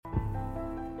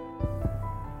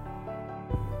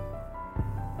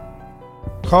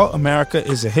Cult America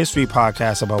is a history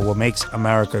podcast about what makes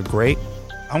America great.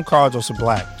 I'm Carl Joseph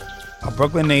Black, a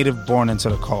Brooklyn native born into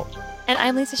the cult. And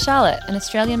I'm Lisa Charlotte, an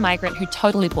Australian migrant who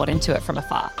totally bought into it from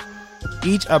afar.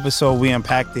 Each episode, we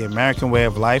unpack the American way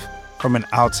of life from an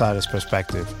outsider's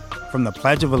perspective, from the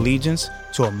Pledge of Allegiance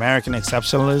to American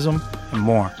exceptionalism and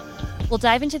more. We'll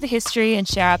dive into the history and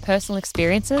share our personal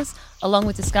experiences, along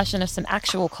with discussion of some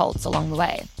actual cults along the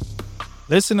way.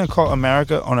 Listen to Cult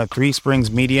America on a Three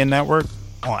Springs Media Network,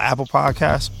 on Apple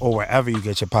Podcasts, or wherever you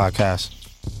get your podcasts.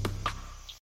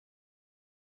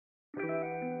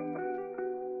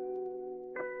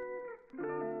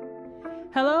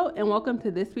 Hello, and welcome to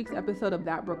this week's episode of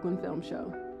That Brooklyn Film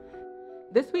Show.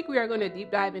 This week, we are going to deep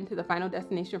dive into the Final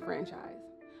Destination franchise.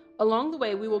 Along the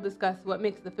way, we will discuss what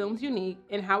makes the films unique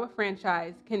and how a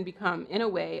franchise can become, in a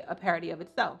way, a parody of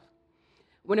itself.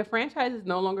 When a franchise is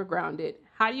no longer grounded,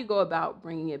 how do you go about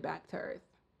bringing it back to earth?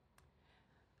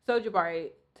 So,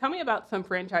 Jabari, tell me about some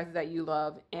franchises that you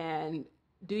love, and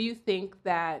do you think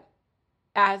that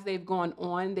as they've gone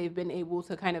on, they've been able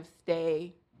to kind of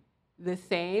stay the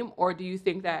same, or do you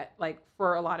think that, like,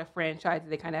 for a lot of franchises,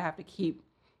 they kind of have to keep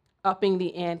upping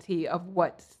the ante of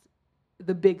what's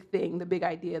the big thing, the big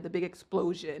idea, the big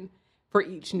explosion for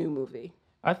each new movie?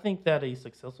 I think that a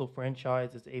successful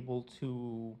franchise is able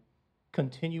to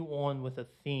continue on with a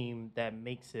theme that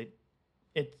makes it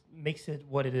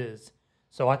what it is.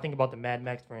 So I think about the Mad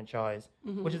Max franchise,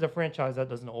 which is a franchise that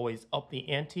doesn't always up the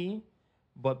ante,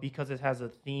 but because it has a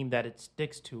theme that it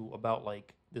sticks to about,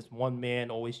 like, this one man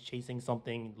always chasing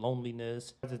something,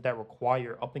 loneliness, that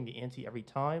require upping the ante every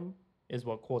time is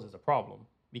what causes a problem.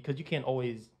 Because you can't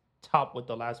always top what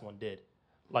the last one did.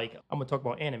 Like, I'm going to talk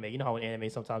about anime. You know how in anime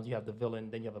sometimes you have the villain,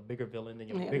 then you have a bigger villain, then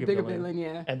you have a bigger villain.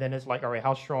 Yeah. And then it's like, all right,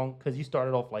 how strong? Because you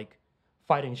started off, like,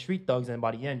 fighting street thugs, and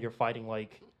by the end you're fighting,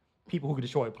 like, people who could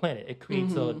destroy a planet. It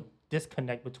creates a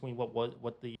disconnect between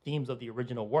what the themes of the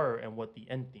original were and what the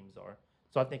end themes are.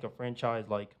 So I think a franchise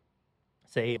like,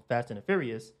 say, Fast and the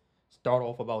Furious start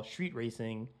off about street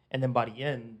racing, and then by the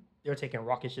end they're taking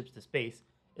rocket ships to space.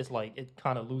 It's like it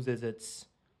kind of loses its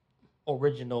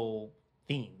original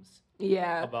themes.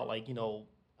 Yeah. About, like, you know,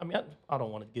 I mean, I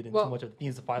don't want to get into too much of the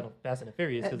themes of Fast and the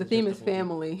Furious. The theme is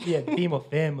family. Yeah, the theme of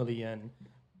family and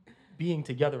being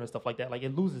together and stuff like that. Like,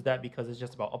 it loses that because it's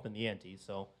just about upping the ante.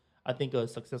 So I think a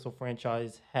successful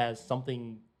franchise has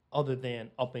something other than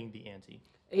upping the ante.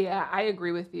 Yeah, I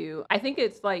agree with you. I think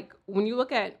it's like when you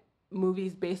look at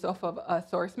movies based off of a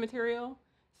source material,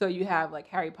 so you have like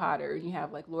Harry Potter, and you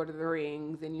have like Lord of the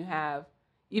Rings, and you have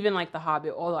even like The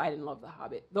Hobbit, although I didn't love The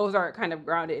Hobbit. Those are kind of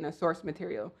grounded in a source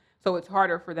material. So it's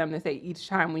harder for them to say each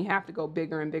time we have to go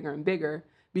bigger and bigger and bigger,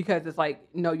 because it's like,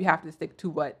 no, you have to stick to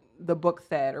what the book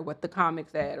said or what the comic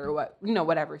said or what, you know,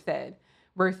 whatever said,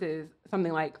 versus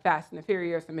something like Fast and the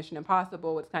Furious or Mission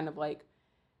Impossible. It's kind of like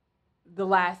the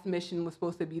last mission was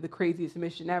supposed to be the craziest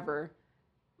mission ever,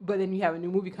 but then you have a new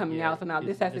movie coming out, so now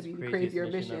this has to be the crazier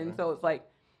mission. So it's like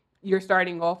you're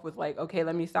starting off with like, okay,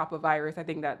 let me stop a virus. I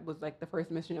think that was like the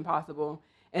first Mission Impossible.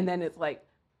 And then it's like,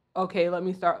 okay, let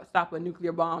me stop a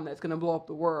nuclear bomb that's going to blow up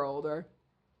the world. Or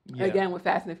again, with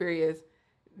Fast and the Furious,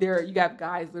 you got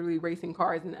guys literally racing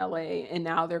cars in LA, and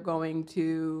now they're going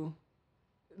to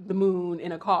the moon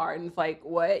in a car. And it's like,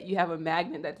 what? You have a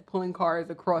magnet that's pulling cars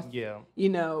across, you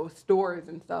know, stores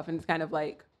and stuff. And it's kind of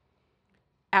like,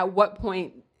 at what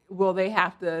point will they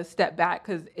have to step back?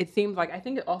 Because it seems like, I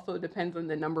think it also depends on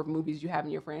the number of movies you have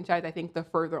in your franchise. I think the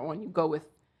further on you go with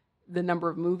the number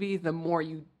of movies, the more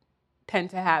you tend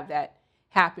to have that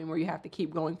happen where you have to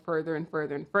keep going further and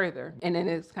further and further. And then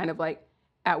it's kind of like,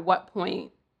 at what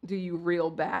point do you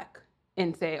reel back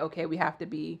and say, okay, we have to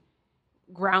be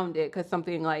grounded? Because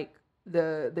something like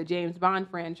the James Bond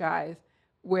franchise,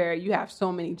 where you have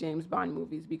so many James Bond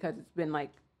movies, because it's been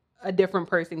like a different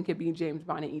person could be James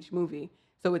Bond in each movie.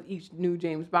 So with each new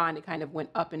James Bond, it kind of went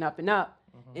up and up and up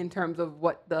in terms of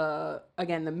what the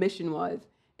mission was.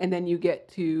 And then you get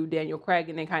to Daniel Craig,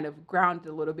 and they kind of grounded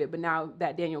a little bit. But now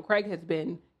that Daniel Craig has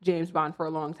been James Bond for a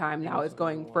long time, now it's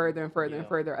going further and further and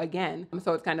further again.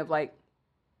 So it's kind of like,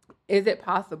 is it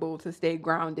possible to stay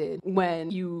grounded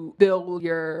when you build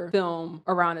your film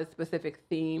around a specific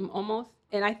theme almost?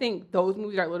 And I think those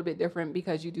movies are a little bit different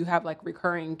because you do have like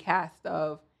recurring cast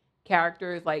of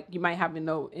characters. Like you might have, in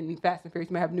Fast and Furious,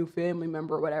 you might have a new family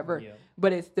member or whatever,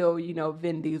 but it's still,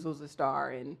 Vin Diesel's a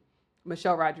star and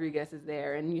Michelle Rodriguez is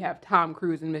there, and you have Tom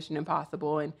Cruise in Mission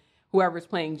Impossible, and whoever's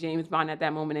playing James Bond at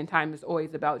that moment in time is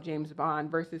always about James Bond,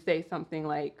 versus say something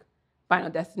like Final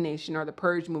Destination or the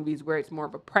Purge movies, where it's more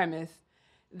of a premise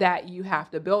that you have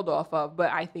to build off of.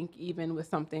 But I think even with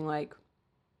something like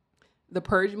the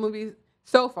Purge movies,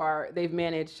 so far they've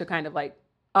managed to kind of like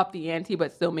up the ante,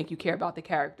 but still make you care about the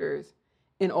characters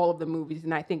in all of the movies.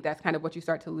 And I think that's kind of what you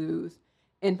start to lose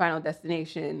in Final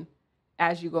Destination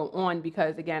as you go on,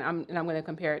 because again, I'm going to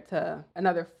compare it to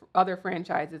other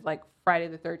franchises like Friday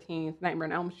the 13th, Nightmare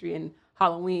on Elm Street, and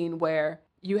Halloween, where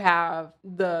you have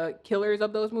the killers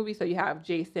of those movies. So you have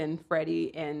Jason,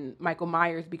 Freddy, and Michael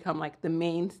Myers become like the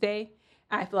mainstay.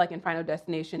 I feel like in Final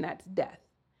Destination, that's death.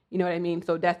 You know what I mean?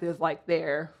 So death is like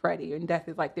their Freddy, and death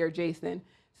is like their Jason.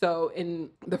 So in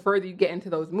the further you get into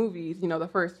those movies, you know, the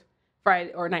first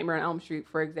Friday or Nightmare on Elm Street,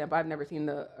 for example, I've never seen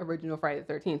the original Friday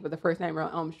the 13th, but the first Nightmare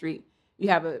on Elm Street, you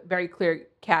have a very clear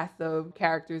cast of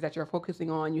characters that you're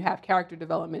focusing on. You have character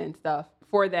development and stuff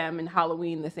for them. In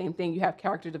Halloween, the same thing. You have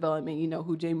character development. You know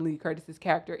who Jamie Lee Curtis's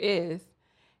character is.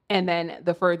 And then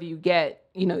the further you get,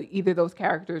 you know, either those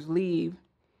characters leave,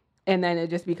 and then it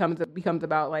just becomes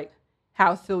about like,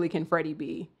 how silly can Freddy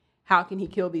be? How can he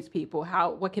kill these people?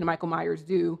 What can Michael Myers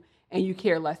do? And you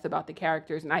care less about the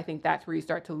characters. And I think that's where you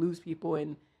start to lose people,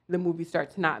 and the movie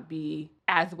starts to not be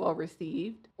as well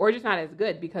received or just not as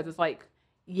good, because it's like,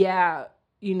 yeah,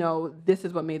 you know, this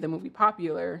is what made the movie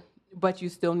popular, but you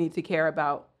still need to care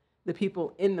about the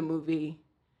people in the movie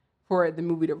for the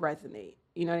movie to resonate.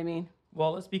 You know what I mean?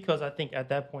 Well, it's because I think at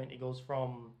that point it goes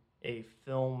from a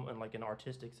film and like an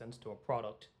artistic sense to a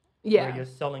product. Yeah. Where you're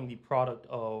selling the product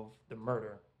of the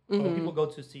murder. So when people go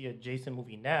to see a Jason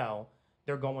movie now,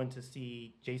 they're going to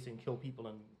see Jason kill people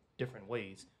in different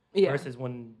ways. Yeah. Versus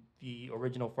when the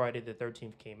original Friday the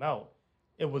 13th came out,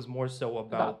 it was more so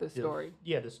about the story.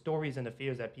 The stories and the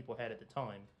fears that people had at the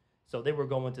time. So they were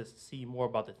going to see more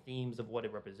about the themes of what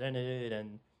it represented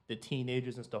and the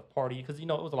teenagers and stuff partying, because, you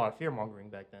know, it was a lot of fear mongering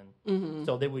back then.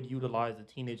 So they would utilize the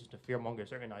teenagers to fear monger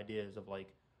certain ideas of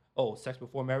like, oh, sex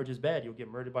before marriage is bad, you'll get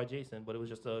murdered by Jason, but it was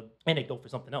just an anecdote for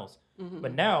something else.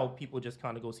 But now people just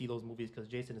kind of go see those movies because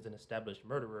Jason is an established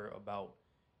murderer, about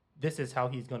this is how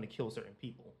he's going to kill certain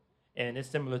people. And it's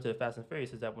similar to Fast and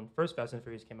Furious, is that when first Fast and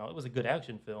Furious came out, it was a good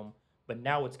action film, but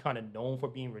now it's kind of known for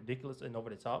being ridiculous and over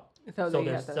the top. So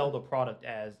they sell the product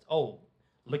as, oh,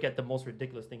 look at the most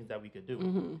ridiculous things that we could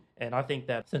do. And I think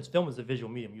that since film is a visual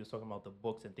medium, you were talking about the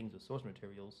books and things with source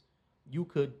materials, you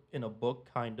could, in a book,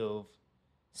 kind of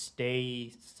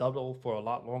stay subtle for a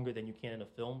lot longer than you can in a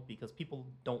film, because people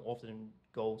don't often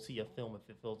go see a film if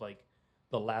it feels like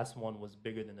the last one was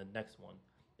bigger than the next one.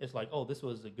 It's like, oh, this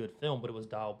was a good film, but it was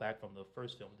dialed back from the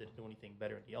first film. It didn't do anything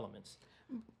better in the elements.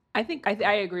 I think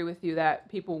I agree with you that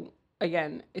people,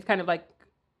 again, it's kind of like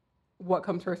what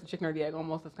comes first, the chicken or the egg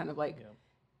almost. It's kind of like,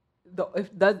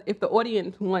 if the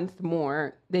audience wants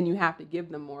more, then you have to give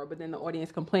them more, but then the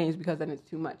audience complains because then it's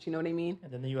too much. You know what I mean?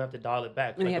 And then you have to dial it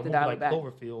back. And you have to dial it back.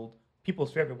 Cloverfield,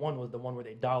 people's favorite one was the one where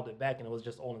they dialed it back and it was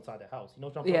just all inside the house. You know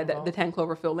what I'm talking about? The 10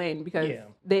 Cloverfield Lane, because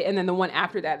and then the one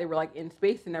after that, they were like in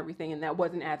space and everything, and that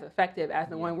wasn't as effective as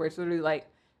the one where it's literally like,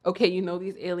 okay, you know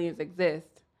these aliens exist,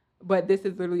 but this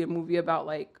is literally a movie about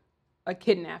like a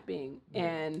kidnapping,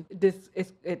 and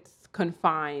it's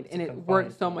confined, and it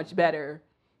works so much better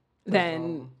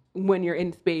than when you're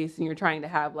in space and you're trying to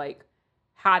have like,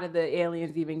 how did the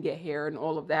aliens even get here and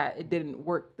all of that? It didn't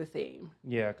work the same.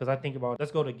 Yeah, because I think about,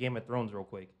 let's go to Game of Thrones real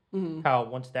quick. How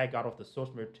once that got off the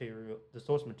source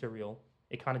material,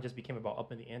 it kind of just became about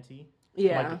upping the ante.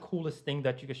 Yeah. Like the coolest thing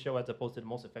that you could show as opposed to the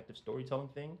most effective storytelling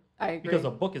thing. I agree. Because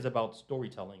a book is about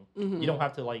storytelling. You don't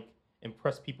have to like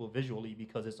impress people visually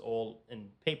because it's all in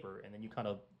paper and then you kind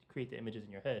of create the images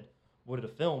in your head. With a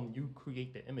film, you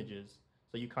create the images,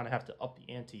 so you kind of have to up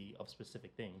the ante of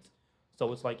specific things.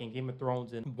 So it's like in Game of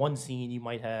Thrones, in one scene you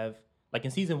might have, like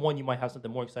in season 1, you might have something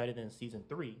more exciting than in season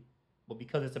 3, but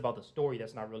because it's about the story,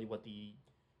 that's not really what the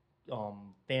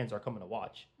fans are coming to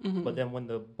watch. But then when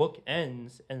the book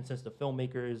ends, and since the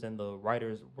filmmakers and the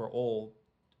writers were all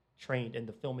trained in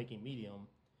the filmmaking medium,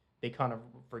 they kind of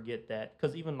forget that,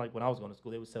 because even like when I was going to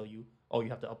school, they would tell you, oh, you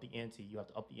have to up the ante, you have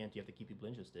to keep people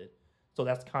interested. So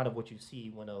that's kind of what you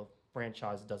see when a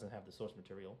franchise doesn't have the source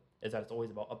material, is that it's always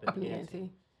about upping the ante.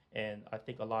 And I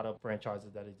think a lot of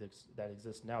franchises that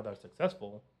exist now that are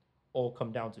successful all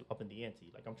come down to upping the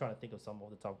ante. Like I'm trying to think of some off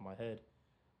the top of my head,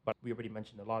 but we already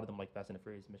mentioned a lot of them, like Fast and the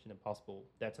Furious, Mission Impossible.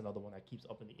 That's another one that keeps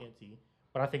upping the ante.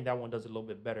 But I think that one does it a little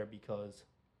bit better because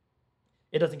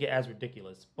it doesn't get as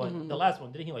ridiculous. But the last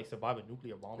one, didn't he like survive a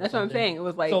nuclear bomb? That's what I'm saying. It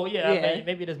was like, so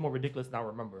maybe it is more ridiculous than I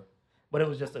remember. But it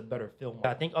was just a better film.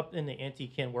 I think upping the ante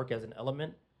can work as an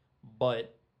element,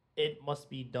 but it must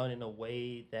be done in a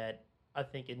way that I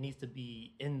think it needs to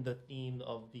be in the theme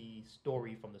of the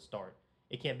story from the start.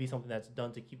 It can't be something that's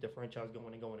done to keep the franchise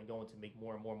going and going and going to make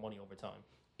more and more money over time.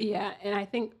 Yeah, and I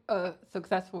think a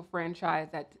successful franchise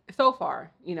that so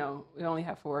far, we only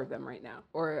have four of them right now,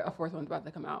 or a fourth one's about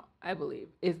to come out, I believe,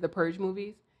 is the Purge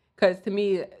movies. Because to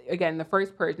me, again, the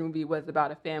first Purge movie was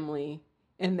about a family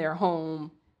in their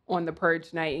home on the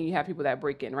Purge night, and you have people that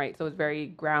break in, right? So it's very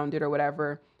grounded or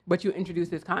whatever. But you introduce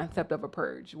this concept of a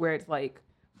purge, where it's like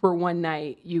for one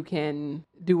night you can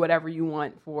do whatever you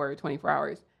want for 24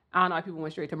 hours. I don't know if people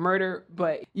went straight to murder,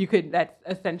 but that's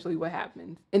essentially what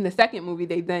happens. In the second movie,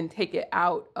 they then take it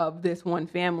out of this one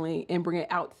family and bring it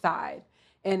outside.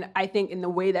 And I think in the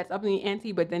way that's up in the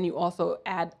ante, but then you also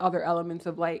add other elements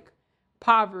of like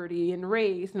poverty and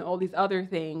race and all these other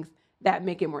things that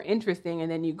make it more interesting.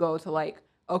 And then you go to like,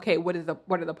 okay, what are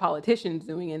the politicians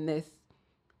doing in this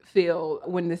field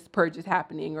when this purge is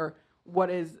happening? Or what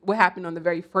happened on the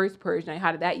very first purge night?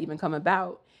 How did that even come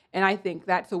about? And I think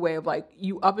that's a way of like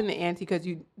you up in the ante because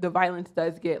the violence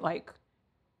does get like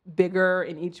bigger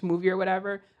in each movie or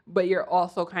whatever, but you're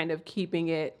also kind of keeping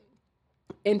it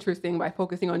interesting by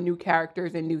focusing on new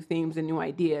characters and new themes and new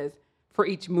ideas for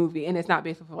each movie. And it's not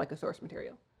based off of like a source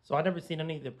material. So I've never seen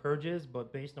any of the Purges,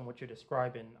 but based on what you're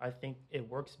describing, I think it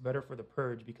works better for the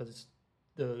Purge because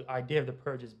the idea of the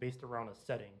Purge is based around a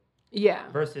setting. Yeah.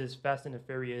 Versus Fast and the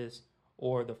Furious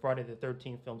or the Friday the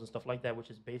 13th films and stuff like that, which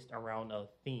is based around a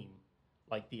theme,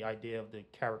 like the idea of the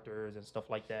characters and stuff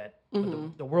like that. Mm-hmm.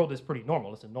 But the world is pretty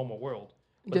normal. It's a normal world.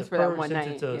 But just the for Purge, that one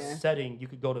since night. It's a setting, you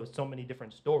could go to so many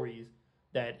different stories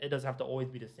that it doesn't have to always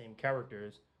be the same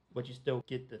characters, but you still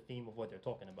get the theme of what they're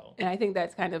talking about. And I think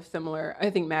that's kind of similar.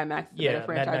 I think Mad Max is a better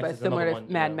franchise, but similar to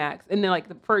Mad Max. And then like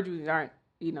the Purge movies aren't,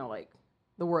 like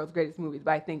the world's greatest movies,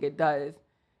 but I think it does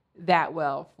that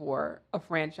well for a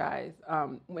franchise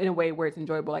in a way where it's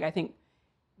enjoyable. Like I think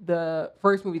the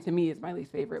first movie to me is my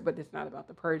least favorite, but it's not about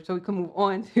the Purge. So we can move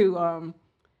on to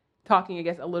talking, I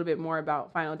guess, a little bit more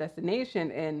about Final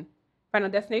Destination. And Final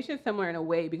Destination is similar in a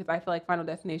way because I feel like Final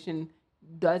Destination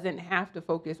doesn't have to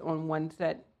focus on one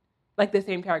set, like the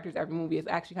same characters every movie. It's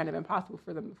actually kind of impossible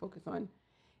for them to focus on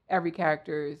every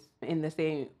characters in the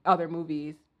same other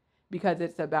movies because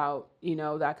it's about,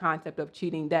 that concept of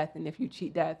cheating death. And if you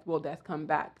cheat death, will death come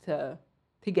back to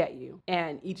get you?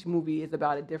 And each movie is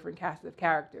about a different cast of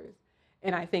characters.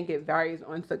 And I think it varies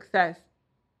on success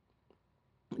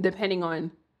depending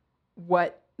on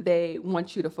what they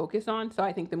want you to focus on. So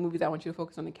I think the movies that want you to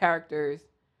focus on the characters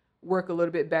work a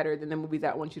little bit better than the movies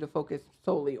that want you to focus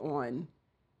solely on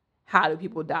how do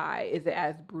people die? Is it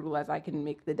as brutal as I can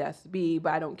make the deaths be?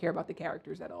 But I don't care about the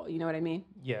characters at all. You know what I mean?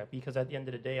 Yeah, because at the end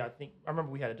of the day, I remember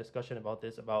we had a discussion about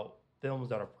this, about films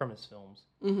that are premise films.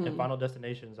 Mm-hmm. And Final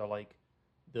Destinations are like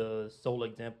the sole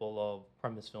example of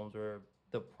premise films where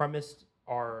the premise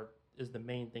is the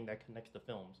main thing that connects the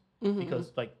films. Mm-hmm.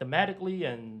 Because like thematically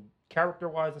and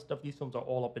character-wise and stuff, these films are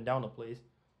all up and down the place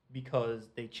because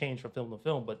they change from film to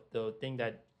film. But the thing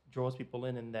that draws people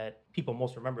in and that people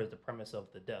most remember is the premise of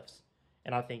the deaths.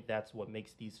 And I think that's what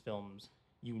makes these films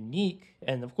unique.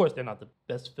 And of course, they're not the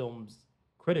best films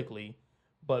critically,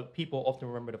 but people often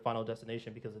remember the Final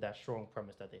Destination because of that strong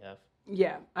premise that they have.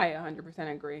 Yeah, I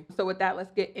 100% agree. So with that,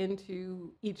 let's get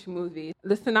into each movie.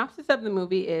 The synopsis of the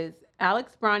movie is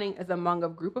Alex Browning is among a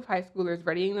group of high schoolers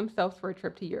readying themselves for a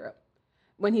trip to Europe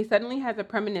when he suddenly has a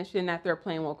premonition that their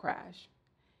plane will crash.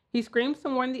 He screams to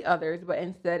warn the others, but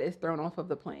instead is thrown off of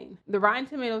the plane. The Rotten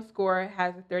Tomatoes score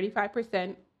has a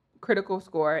 35% critical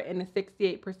score and a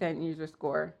 68% user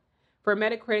score. For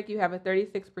Metacritic, you have a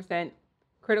 36%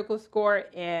 critical score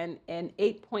and an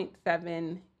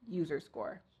 8.7 user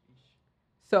score.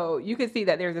 So you can see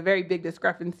that there's a very big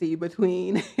discrepancy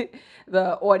between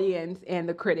the audience and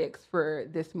the critics for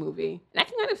this movie. And I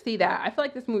can kind of see that. I feel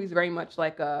like this movie is very much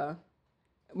like a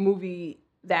movie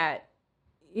that,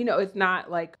 it's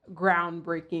not like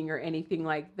groundbreaking or anything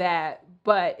like that,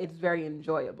 but it's very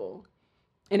enjoyable.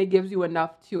 And it gives you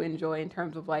enough to enjoy in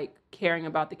terms of like caring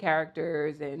about the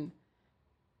characters and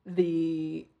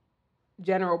the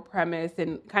general premise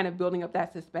and kind of building up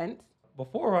that suspense.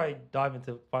 Before I dive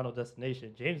into Final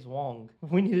Destination, James Wong,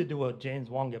 we need to do a James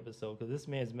Wong episode because this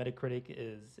man's Metacritic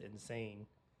is insane.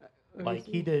 Like,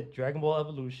 he did Dragon Ball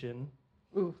Evolution,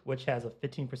 which has a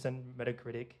 15%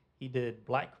 Metacritic. He did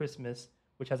Black Christmas,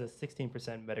 which has a 16%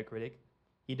 Metacritic.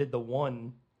 He did The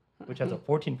One, which has a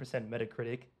 14%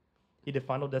 Metacritic. He did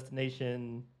Final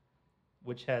Destination,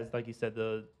 which has, like you said,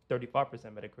 the 35%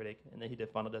 Metacritic. And then he did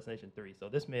Final Destination 3. So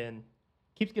this man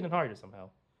keeps getting higher somehow.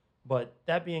 But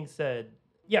that being said,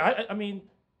 yeah, I mean,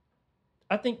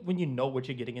 I think when you know what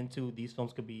you're getting into, these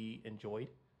films could be enjoyed.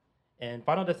 And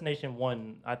Final Destination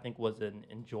 1, I think, was an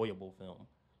enjoyable film.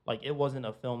 Like, it wasn't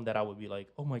a film that I would be like,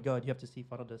 oh my God, you have to see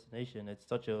Final Destination. It's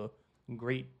such a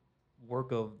great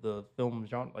work of the film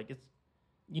genre. Like it's,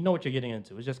 you know what you're getting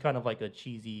into. It's just kind of like a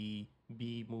cheesy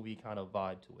B movie kind of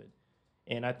vibe to it.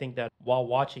 And I think that while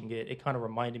watching it, it kind of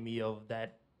reminded me of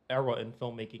that era in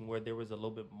filmmaking where there was a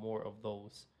little bit more of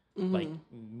those like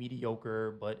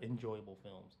mediocre but enjoyable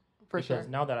films. For Because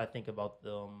sure. now that I think about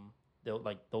them,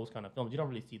 like those kind of films, you don't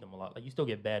really see them a lot. Like you still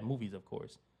get bad movies, of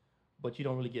course, but you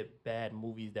don't really get bad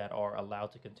movies that are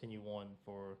allowed to continue on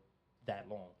for that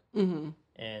long. Mm-hmm.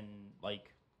 And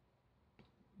like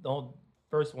the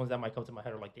first ones that might come to my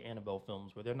head are like the Annabelle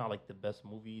films, where they're not like the best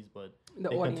movies, but The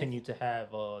they audience. continue to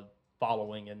have a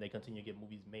following and they continue to get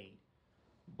movies made.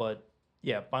 But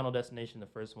yeah, Final Destination, the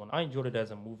first one, I enjoyed it as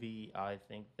a movie. I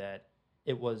think that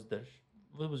it was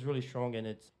it was really strong, and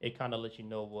it kind of let you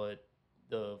know what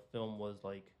the film was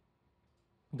like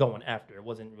going after. It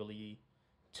wasn't really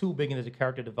too big into the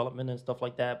character development and stuff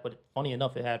like that, but funny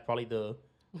enough, it had probably the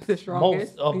The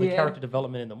strongest. most of the Yeah. character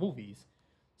development in the movies.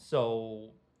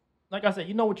 So, like I said,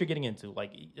 you know what you're getting into.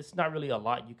 Like, it's not really a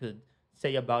lot you could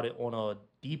say about it on a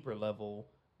deeper level,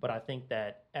 but I think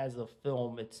that as a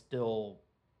film, it still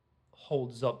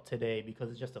holds up today because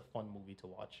it's just a fun movie to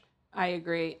watch. I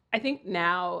agree. I think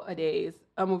nowadays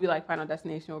a movie like Final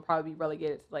Destination will probably be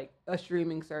relegated to like a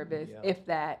streaming service, Yeah. if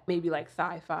that. Maybe like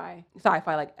sci-fi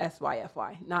like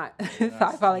SYFY, not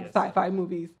sci-fi like yes. sci-fi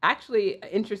movies. Actually,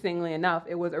 interestingly enough,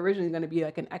 it was originally going to be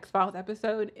like an X-Files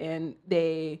episode, and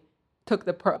they took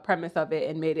the premise of it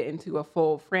and made it into a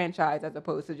full franchise as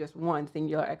opposed to just one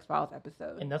singular X-Files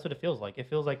episode. And that's what it feels like. It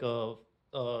feels like a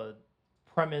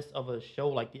premise of a show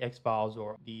like the X-Files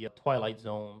or the Twilight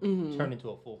Zone turned into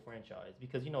a full franchise,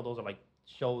 because those are like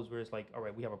shows where it's like, all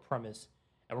right, we have a premise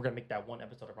and we're gonna make that one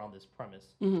episode around this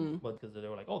premise. But because they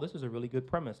were like, oh, this is a really good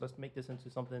premise, let's make this into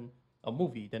a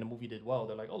movie. Then the movie did well,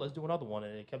 they're like, oh, let's do another one,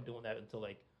 and they kept doing that until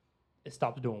like it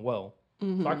stopped doing well.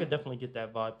 So I could definitely get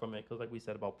that vibe from it, because like we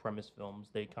said about premise films,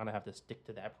 they kind of have to stick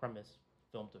to that premise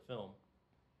film to film.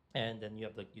 And then you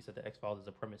have, like you said, the X-Files is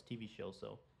a premise TV show,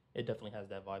 so it definitely has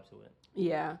that vibe to it.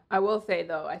 Yeah. I will say,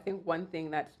 though, I think one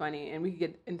thing that's funny, and we could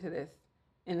get into this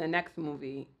in the next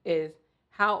movie, is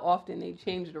how often they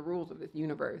change the rules of this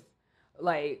universe.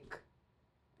 Like,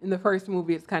 in the first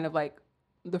movie, it's kind of like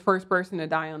the first person to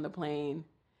die on the plane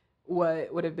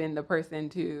would have been the person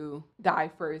to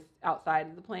die first outside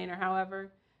of the plane, or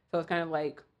however. So it's kind of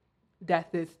like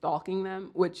death is stalking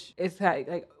them, which is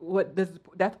like what does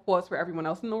death pause for everyone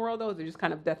else in the world, though? Is it just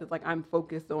kind of death is like, I'm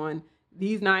focused on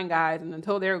these 9 guys, and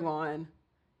until they're gone,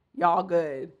 y'all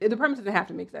good. The premise doesn't have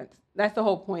to make sense. That's the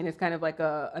whole point. It's kind of like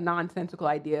a nonsensical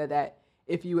idea that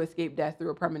if you escape death through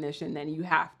a premonition, then you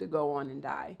have to go on and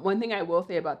die. One thing I will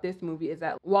say about this movie is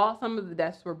that while some of the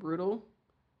deaths were brutal,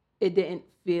 it didn't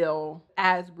feel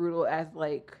as brutal as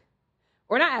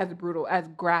or not as brutal, as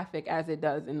graphic as it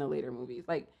does in the later movies.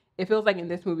 Like, it feels like in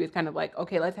this movie, it's kind of like,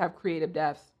 okay, let's have creative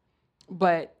deaths,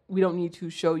 but we don't need to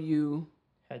show you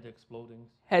heads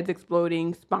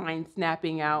exploding, spines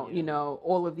snapping out,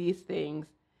 all of these things.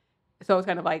 So it's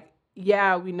kind of like,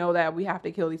 yeah, we know that we have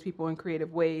to kill these people in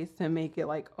creative ways to make it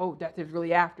like, oh, death is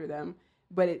really after them.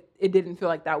 But it didn't feel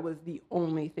like that was the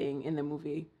only thing in the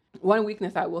movie. One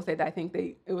weakness I will say that I think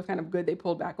it was kind of good they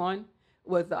pulled back on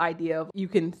was the idea of, you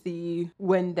can see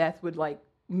when death would like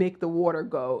make the water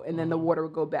go, and then the water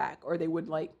would go back, or they would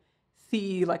like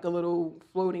see like a little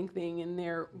floating thing in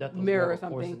their mirror or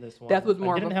something. Death was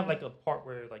more. Didn't have like a part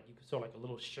where like you saw like a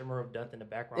little shimmer of death in the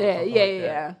background.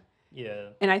 Yeah.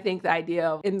 And I think the idea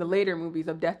of, in the later movies,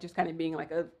 of death just kind of being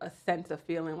like a sense of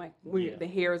feeling, like the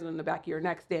hairs on the back of your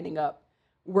neck standing up,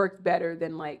 works better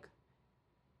than like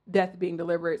death being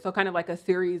deliberate. So kind of like a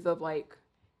series of like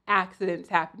accidents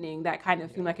happening that kind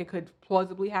of seem like it could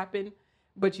plausibly happen,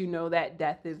 but you know that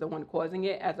death is the one causing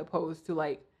it, as opposed to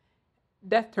like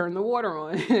death turned the water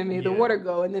on and made the water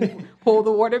go, and then pull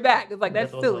the water back. It's like,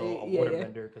 that's silly. A water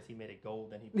bender, because he made it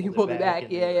gold, and he pulled it back.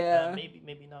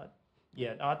 Maybe not.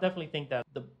 Yeah, no, I definitely think that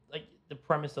the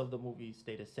premise of the movie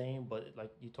stayed the same, but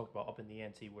like you talked about, up in the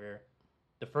ante, where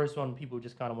the first one, people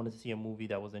just kind of wanted to see a movie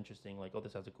that was interesting, like, oh,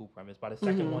 this has a cool premise. By the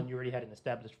second one, you already had an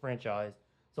established franchise,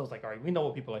 so it's like, all right, we know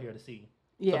what people are here to see.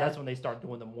 Yeah. So that's when they start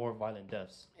doing the more violent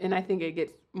deaths. And I think it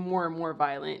gets more and more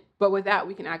violent. But with that,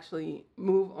 we can actually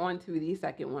move on to the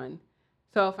second one.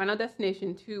 So Final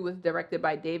Destination 2 was directed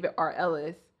by David R.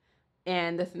 Ellis.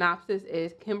 And the synopsis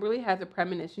is, Kimberly has a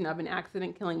premonition of an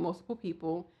accident killing multiple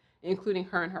people, including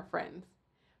her and her friends.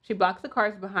 She blocks the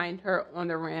cars behind her on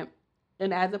the ramp,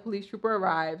 and as a police trooper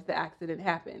arrives, the accident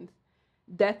happens.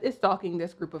 Death is stalking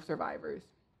this group of survivors.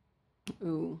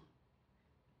 Ooh.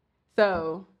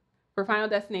 So, for Final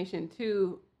Destination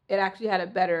 2, it actually had a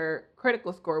better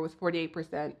critical score, was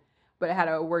 48%, but it had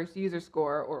a worse user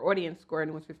score or audience score, and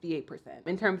it was 58%.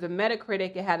 In terms of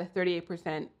Metacritic, it had a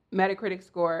 38% Metacritic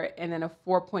score and then a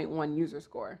 4.1 user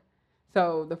score.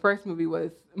 So the first movie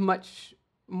was much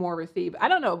more received. I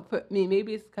don't know,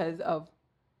 maybe it's because of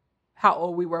how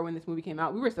old we were when this movie came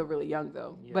out. We were still really young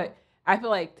though. Yeah. But I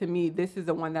feel like, to me, this is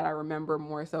the one that I remember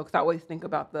more so, because I always think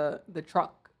about the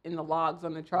truck and the logs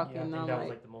on the truck. Yeah, and I think that was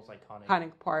like the most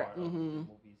iconic part of the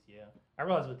movies. Yeah, I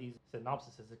realize with these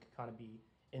synopses, it could kind of be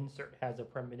has a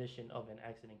premonition of an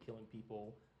accident killing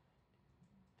people.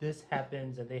 This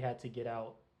happens and they had to get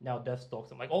out. Now death stalks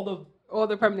them. Like all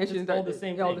the premonitions are all the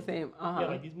same. All the same. Yeah,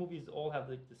 like these movies all have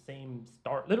the same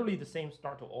start. Literally the same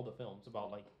start to all the films. About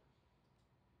like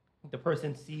the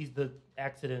person sees the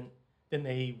accident, then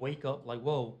they wake up like,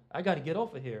 whoa, I got to get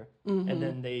off of here, and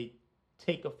then they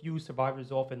take a few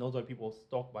survivors off, and those are people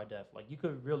stalked by death. Like you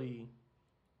could really,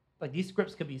 like these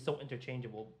scripts could be so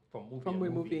interchangeable from movie to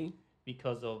movie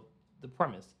because of the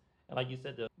premise. And like you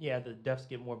said, the deaths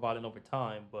get more violent over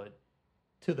time, but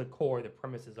to the core, the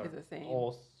premises are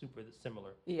all super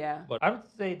similar. Yeah. But I would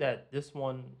say that this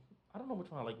one, I don't know which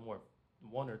one I like more,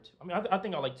 one or two. I mean, I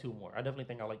think I like two more. I definitely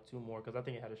think I like two more because I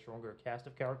think it had a stronger cast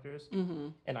of characters.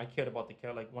 And I cared about the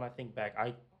character. Like when I think back,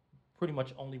 I pretty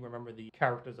much only remember the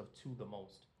characters of two the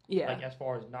most. Yeah. Like as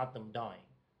far as not them dying.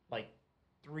 Like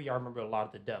 3, I remember a lot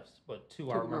of the deaths, but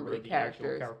 2, I remember the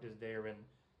actual characters there and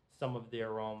some of their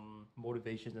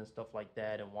motivations and stuff like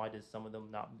that, and why did some of them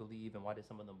not believe, and why did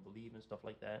some of them believe, and stuff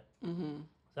like that.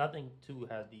 So I think 2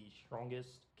 has the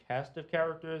strongest cast of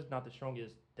characters, not the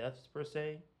strongest deaths per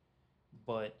se,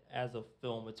 but as a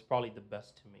film, it's probably the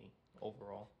best to me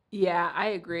overall. Yeah, I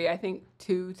agree. I think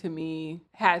 2, to me,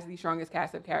 has the strongest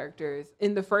cast of characters.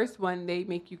 In the first one, they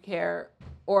make you care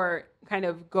or kind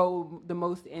of go the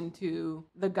most into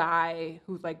the guy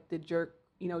who's like the jerk,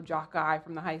 jock guy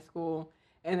from the high school,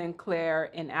 and then Claire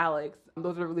and Alex.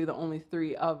 Those are really the only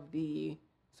 3 of the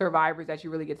survivors that you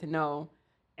really get to know.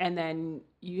 And then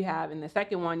you have, in the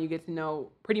second one, you get to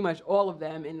know pretty much all of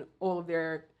them and all of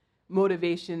their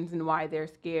motivations and why they're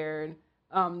scared.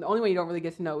 The only one you don't really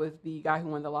get to know is the guy who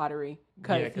won the lottery.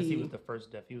 Because he was the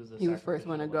first death. He was the first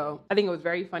one to go. I think it was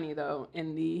very funny, though,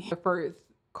 in the first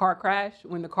car crash,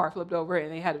 when the car flipped over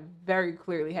and they very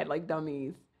clearly had like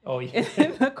dummies. Oh, yeah.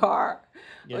 In the car.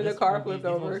 Yeah, when the car flipped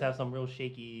over. These movies have some real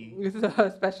shaky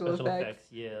special effects.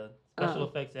 Yeah. Special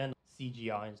effects and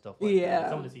CGI and stuff like that.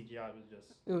 Some of the CGI was just...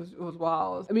 It was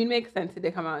wild. I mean, it makes sense that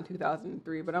they come out in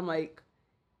 2003, but I'm like,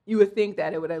 you would think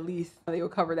that it would at least, they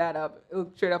would cover that up. It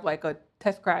would straight up like a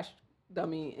test crash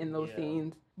dummy in those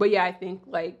scenes. But yeah, I think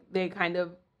like they kind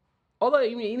of, although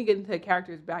you need to get into the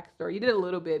character's backstory, you did a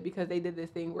little bit because they did this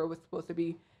thing where it was supposed to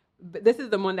be, but this is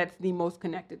the one that's the most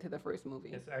connected to the first movie.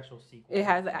 It's an actual sequel. It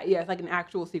has, it's like an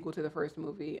actual sequel to the first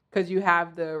movie. Because you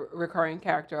have the recurring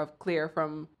character of Claire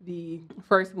from the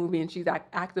first movie, and she's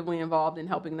actively involved in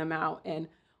helping them out. And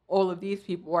all of these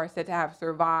people are said to have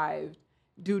survived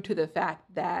due to the fact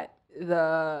that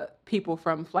the people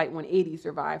from Flight 180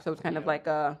 survived. So it's kind of like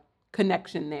a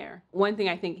connection there. One thing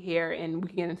I think here, and we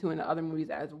can get into in the other movies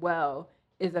as well,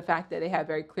 is the fact that they have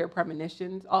very clear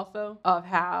premonitions also of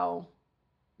how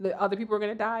the other people are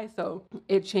going to die. So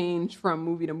it changed from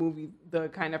movie to movie, the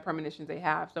kind of premonitions they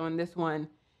have. So in this one,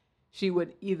 she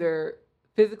would either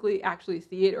physically actually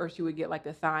see it or she would get like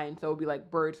a sign. So it would be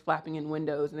like birds flapping in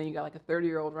windows. And then you got like a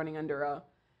 30-year-old running under a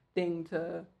thing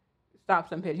to stop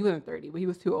some pigeons. He wasn't 30, but he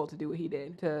was too old to do what he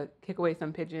did, to kick away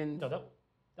some pigeons. No,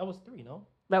 that was 3, no?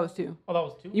 That was 2. Oh, that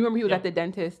was 2? You remember he was at the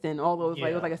dentist and all those,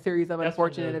 like, it was like a series of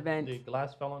unfortunate events. The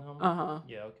glass fell on him? Uh-huh.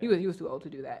 Yeah, okay. He was too old to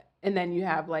do that. And then you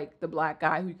have, like, the black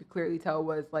guy who you could clearly tell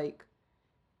was, like,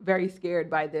 very scared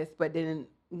by this, but didn't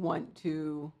want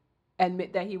to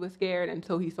admit that he was scared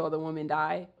until he saw the woman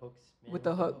die. With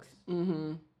the hooks.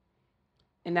 Mm-hmm.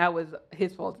 And that was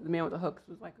his fault. The man with the hooks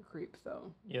was, like, a creep,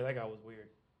 so. Yeah, that guy was weird.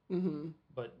 Mm-hmm.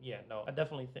 But yeah, no, I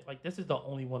definitely think like this is the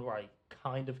only one where I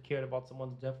kind of cared about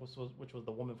someone's death, which was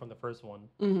the woman from the first one.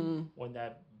 Mm-hmm. When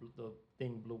the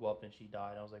thing blew up and she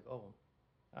died, I was like, oh,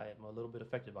 I am a little bit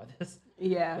affected by this.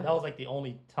 Yeah. But that was like the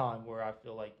only time where I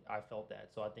feel like I felt that.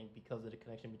 So I think because of the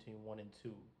connection between 1 and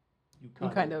 2, you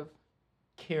kind of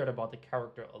cared about the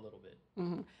character a little bit.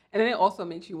 Mm-hmm. And then it also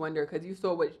makes you wonder because you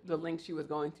saw what the length she was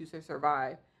going to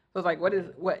survive. So it's like,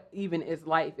 what even is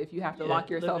life if you have to lock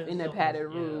yourself in a padded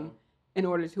room in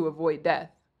order to avoid death?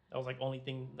 That was like only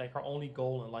thing, like her only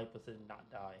goal in life was to not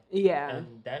die. Yeah.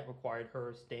 And that required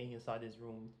her staying inside this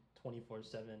room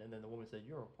 24/7. And then the woman said,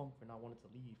 "You're a punk for not wanting to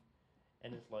leave."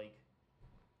 And it's like,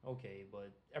 okay,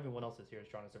 but everyone else is here is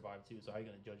trying to survive too. So how are you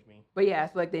gonna judge me? But yeah,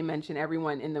 it's like they mentioned,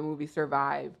 everyone in the movie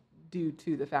survived due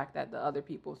to the fact that the other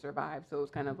people survived. So it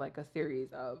was kind of like a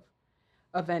series of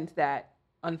events that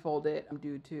unfolded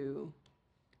due to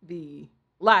the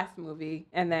last movie.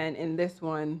 And then in this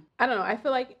one, I don't know, I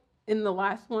feel like in the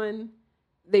last one,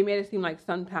 they made it seem like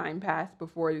some time passed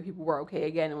before the people were okay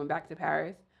again and went back to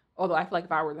Paris. Although I feel like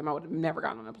if I were them, I would have never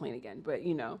gotten on a plane again. But,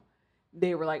 you know,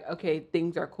 they were like, okay,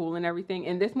 things are cool and everything.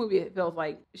 In this movie, it feels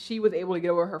like she was able to get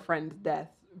over her friend's death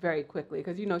very quickly.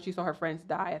 Because, you know, she saw her friends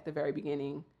die at the very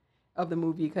beginning of the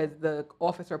movie because the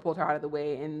officer pulled her out of the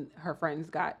way and her friends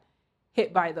got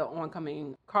hit by the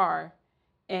oncoming car.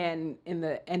 And in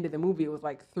the end of the movie, it was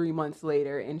like 3 months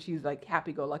later, and she's like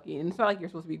happy-go-lucky. And it's not like you're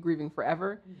supposed to be grieving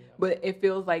forever, but it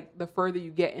feels like the further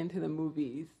you get into the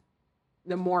movies,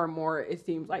 the more and more it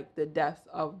seems like the deaths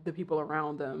of the people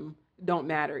around them don't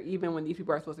matter. Even when these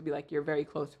people are supposed to be like your very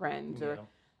close friends or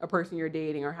a person you're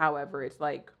dating or however, it's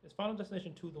like... Is Final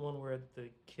Destination 2 the one where the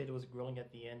kid was grilling at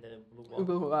the end and it blew up? It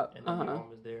blew up. And then the arm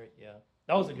was there? Yeah.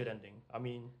 That was a good ending. I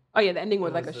mean... Oh, yeah, the ending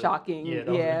was like a shocking... Yeah,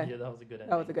 that was a good ending.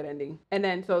 That was a good ending. And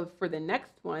then, so for the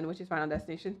next one, which is Final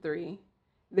Destination 3,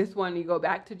 this one, you go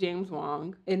back to James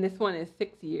Wong. And this one is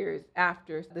 6 years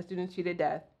after the student's cheated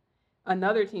death.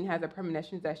 Another teen has a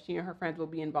premonition that she and her friends will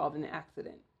be involved in an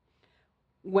accident.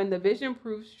 When the vision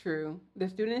proves true, the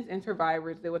students and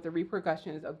survivors deal with the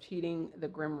repercussions of cheating the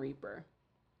Grim Reaper.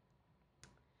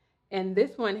 And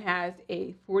this one has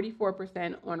a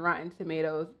 44% on Rotten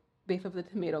Tomatoes based off the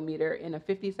tomato meter and a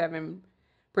 57%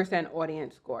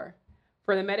 audience score.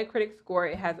 For the Metacritic score,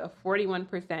 it has a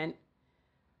 41%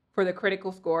 for the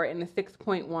critical score and a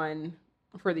 6.1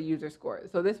 for the user score.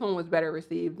 So this one was better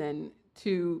received than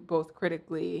 2, both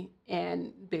critically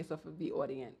and based off of the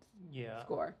audience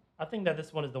score. I think that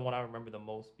this one is the one I remember the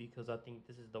most because I think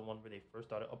this is the one where they first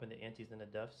started upping the antes and the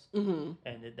deaths. Mm-hmm.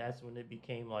 And that's when it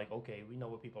became like, okay, we know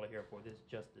what people are here for. This is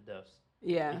just the deaths.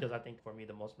 Yeah. Because I think for me,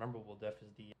 the most memorable death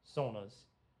is the Sonas.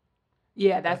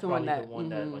 Yeah, that's the one that... the one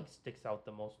that like sticks out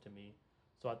the most to me.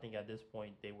 So I think at this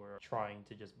point, they were trying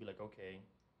to just be like, okay,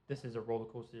 this is a roller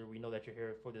coaster. We know that you're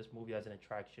here for this movie as an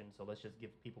attraction, so let's just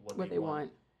give people what they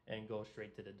want and go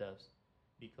straight to the deaths.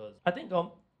 Because I think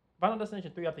Final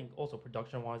Destination 3, I think also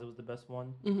production-wise, it was the best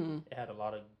one. Mm-hmm. It had a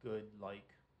lot of good, like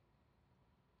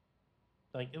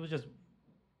it was just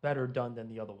better done than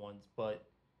the other ones. But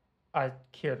I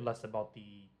cared less about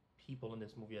the people in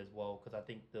this movie as well because I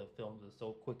think the films were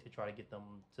so quick to try to get them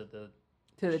to the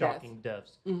shocking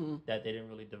deaths that they didn't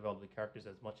really develop the characters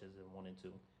as much as they wanted to.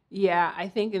 Yeah, I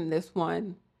think in this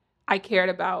one, I cared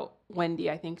about Wendy.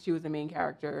 I think she was the main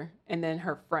character, and then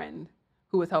her friend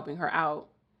who was helping her out.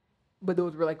 But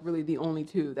those were like really the only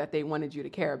two that they wanted you to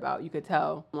care about. You could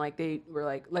tell, like they were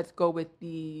like, let's go with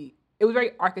it was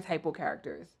very archetypal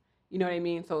characters. You know what I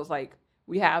mean? So it's like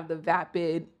we have the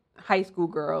vapid high school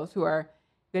girls who are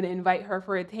going to invite her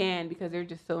for a tan because they're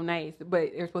just so nice.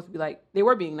 But they're supposed to be like, they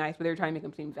were being nice, but they were trying to make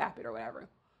them seem vapid or whatever.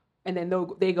 And then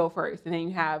they go first. And then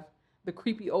you have the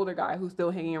creepy older guy who's still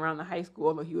hanging around the high school,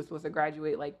 although he was supposed to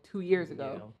graduate like 2 years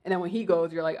ago. Yeah. And then when he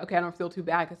goes, you're like, okay, I don't feel too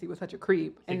bad because he was such a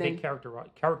creep. And then they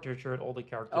caricatured all the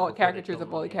characters. Oh, caricatures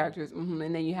of all the characters. Mm-hmm.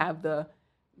 And then you have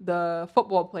the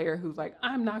football player who's like,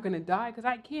 I'm not gonna die because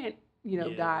I can't,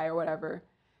 die or whatever.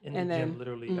 And then gym,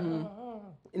 literally.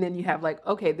 And then you have like,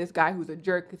 okay, this guy who's a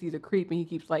jerk because he's a creep and he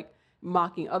keeps like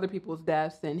mocking other people's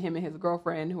deaths, and him and his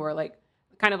girlfriend who are like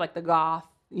kind of like the goth,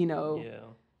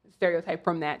 stereotype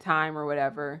from that time or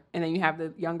whatever. And then you have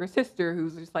the younger sister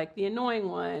who's just like the annoying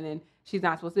one, and she's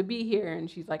not supposed to be here, and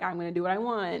she's like, I'm going to do what I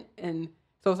want. And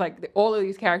so it's like all of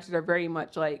these characters are very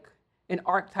much like an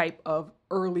archetype of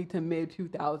early to mid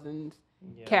 2000s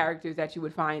characters that you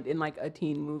would find in like a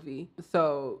teen movie.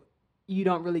 So you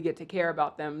don't really get to care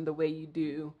about them the way you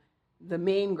do the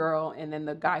main girl and then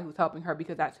the guy who's helping her,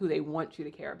 because that's who they want you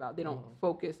to care about. They don't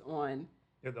focus on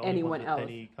anyone else.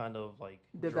 Any kind of like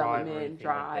development,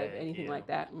 drive, anything like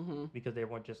that. Mm-hmm. Because they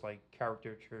weren't just like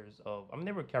caricatures of. I mean,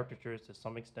 they were caricatures to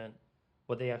some extent,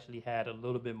 but they actually had a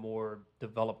little bit more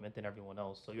development than everyone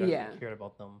else. So you actually cared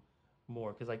about them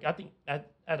more. Because like I think at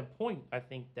a point, I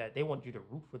think that they want you to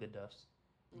root for the deaths.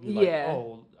 Like,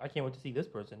 oh, I can't wait to see this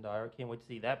person die. Or I can't wait to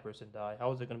see that person die.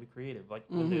 How is it going to be creative? Like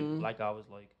when the black guy was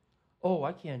like, oh,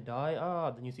 I can't die.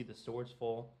 Then you see the swords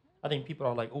fall. I think people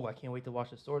are like, oh, I can't wait to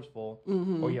watch the swords fall.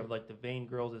 Mm-hmm. Or you have like the vain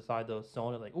girls inside the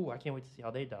sauna, like, oh, I can't wait to see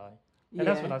how they die. And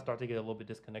that's when I start to get a little bit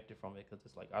disconnected from it, because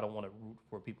it's like I don't want to root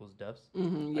for people's deaths.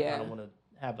 Mm-hmm, I don't want to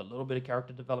have a little bit of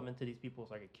character development to these people,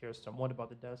 so I could care somewhat about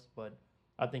the deaths. But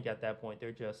I think at that point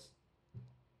they're just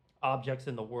objects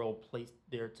in the world placed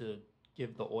there to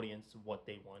give the audience what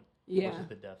they want, which is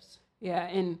the deaths. Yeah,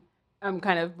 and I'm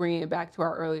kind of bringing it back to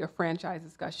our earlier franchise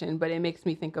discussion, but it makes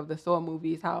me think of the Saw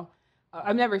movies. How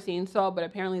I've never seen Saw, but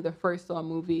apparently the first Saw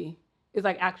movie is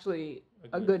like actually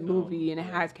a good film, movie, and it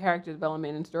yeah. has character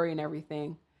development and story and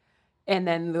everything. And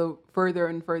then the further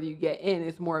and further you get in,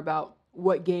 it's more about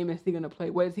what game is he going to play?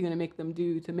 What is he going to make them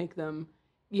do to make them,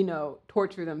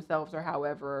 torture themselves, or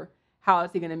however? How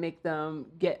is he going to make them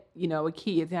get, a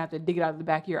key? Is he going to have to dig it out of the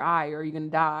back of your eye, or are you going to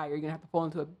die, or are you going to have to fall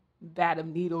into a vat of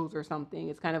needles or something?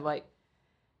 It's kind of like,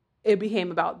 it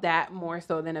became about that more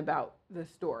so than about the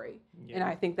story. Yeah. And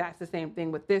I think that's the same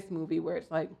thing with this movie, where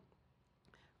it's like,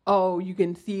 oh, you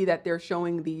can see that they're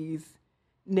showing these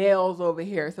nails over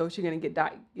here, so she's gonna get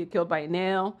killed by a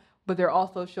nail. But they're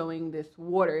also showing this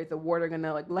water. Is the water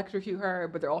gonna like electrocute her?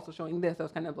 But they're also showing this. So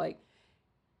it's kind of like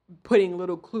putting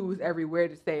little clues everywhere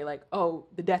to say like, oh,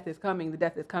 the death is coming. The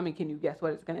death is coming. Can you guess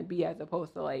what it's gonna be? As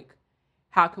opposed to like,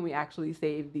 how can we actually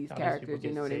save these How characters? people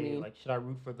You know what I say, mean? Like, should I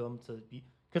root for them to be?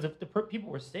 Because if the people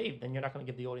were saved, then you're not going to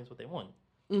give the audience what they want.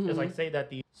 Mhm. It's like, say that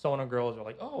the Sona girls are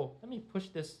like, oh, let me push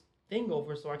this thing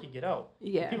over so I can get out.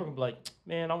 Yeah. People are going to be like,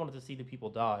 man, I wanted to see the people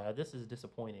die. This is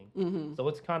disappointing. Mhm. So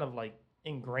it's kind of like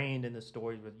ingrained in the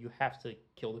story where you have to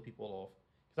kill the people off.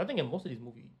 Because I think in most of these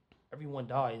movies, everyone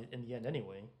dies in the end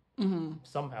anyway. Mhm.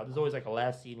 Somehow. There's always like a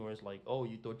last scene where it's like, oh,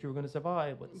 you thought you were going to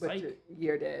survive, but But psych.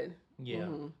 you're dead. Yeah.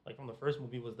 Mhm. Like from the first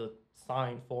movie was the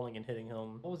sign falling and hitting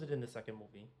him. What was it in the second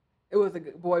movie? It was a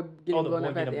boy getting The blown boy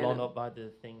up at getting the blown end. up by the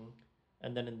thing.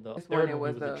 And then in the This one, third it movie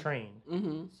was was the the- train.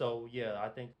 Mm-hmm. So yeah, I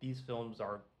think these films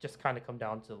are just kind of come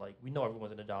down to like, we know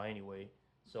everyone's gonna die anyway.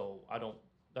 So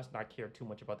let's not care too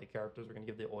much about the characters. We're gonna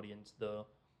give the audience the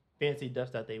fancy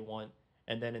deaths that they want.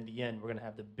 And then in the end, we're gonna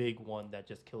have the big one that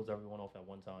just kills everyone off at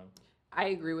one time. I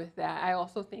agree with that. I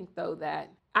also think, though, that,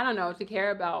 I don't know, to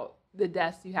care about the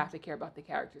deaths, you have to care about the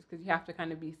characters, because you have to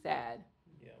kind of be sad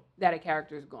Yeah. that a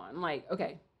character's gone. Like,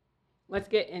 okay, let's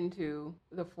get into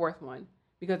the fourth one,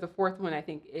 because the fourth one, I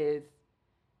think, is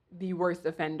the worst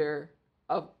offender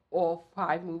of all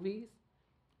 5 movies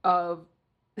of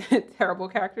terrible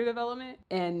character development.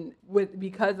 And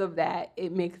because of that,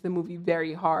 it makes the movie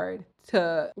very hard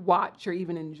to watch or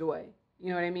even enjoy. You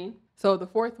know what I mean? So the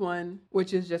fourth one,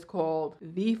 which is just called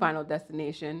The Final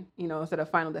Destination, instead of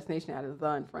Final Destination, added the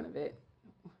in front of it.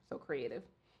 So creative.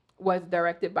 Was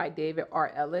directed by David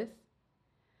R. Ellis.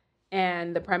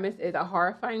 And the premise is a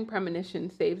horrifying premonition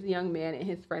saves a young man and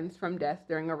his friends from death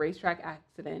during a racetrack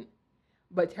accident,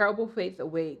 but terrible fates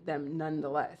await them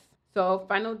nonetheless. So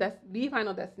The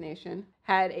Final Destination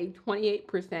had a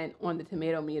 28% on the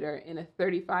tomato meter and a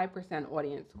 35%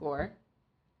 audience score.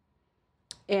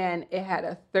 And it had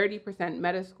a 30%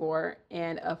 Metascore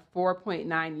and a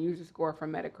 4.9 user score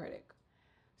from Metacritic.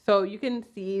 So you can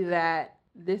see that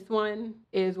this one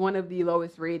is one of the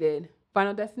lowest rated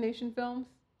Final Destination films.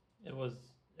 It was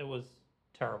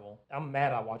terrible. I'm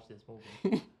mad I watched this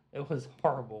movie. It was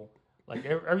horrible. Like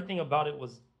everything about it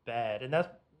was bad. And I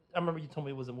remember you told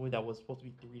me it was a movie that was supposed to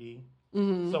be 3D.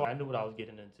 Mm-hmm. So I knew what I was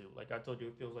getting into. Like I told you,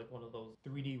 it feels like one of those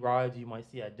 3D rides you might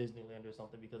see at Disneyland or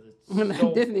something, because it's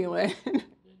so Disneyland.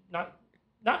 not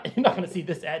you're not gonna see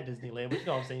this at Disneyland, but you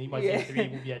know what I'm saying. You might see a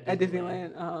 3D movie at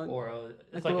Disneyland, or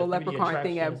it's like a little 3D leprechaun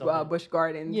thing attraction at or something. Busch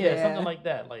Gardens. Yeah, something like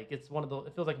that. Like it's one of those.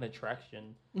 It feels like an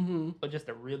attraction, Mm-hmm. but just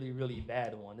a really really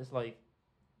bad one. It's like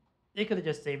they could have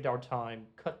just saved our time,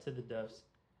 cut to the deaths.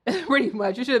 Pretty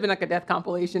much. It should have been like a death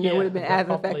compilation. It would have been as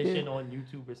compilation effective. on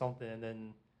YouTube or something, and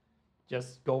then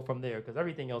just go from there, because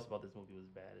everything else about this movie was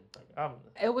bad. It's like,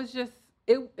 It was just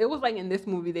it was like in this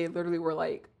movie they literally were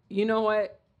like, you know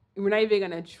what? We're not even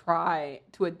gonna try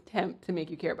to attempt to make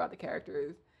you care about the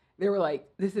characters. They were like,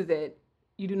 this is it.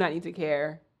 You do not need to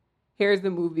care. Here's the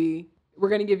movie. We're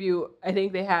gonna give you. I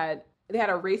think they had a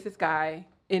racist guy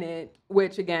in it,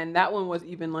 which again, that one was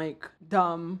even like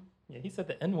dumb. yeah, he said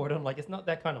the N word. I'm like, it's not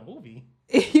that kind of movie.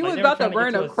 He Like, was they were about to trying to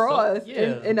burn get a to a cross, yeah.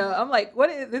 and I'm like, what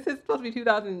is this? Is supposed to be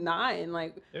 2009.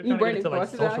 Like, They're you trying to burning get into like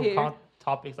crosses out social here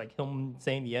topics, like him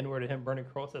saying the N word and him burning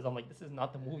crosses. I'm like, this is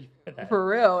not the movie for that. for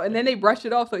real. And then they brushed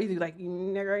it off so easy, like,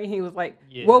 nigger. And he was like,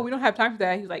 Yeah. well, we don't have time for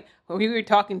that. He's like, well, who we were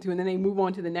talking to, and then they move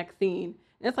on to the next scene.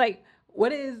 And it's like,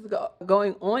 what is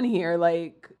going on here?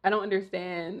 Like, I don't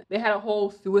understand. They had a whole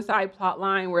suicide plot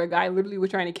line where a guy literally was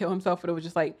trying to kill himself, but it was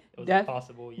just like It was death.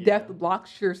 impossible. Yeah. Death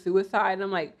blocks your suicide. And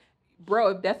I'm like, bro,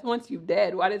 if death wants you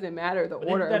dead, why does it matter the But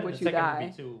they order did that of in which the you second die?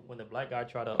 movie too, when the black guy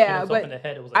tried to Yeah, hit himself but in the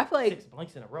head. It was I like feel like 6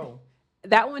 blanks in a row.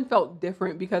 That one felt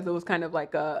different because it was kind of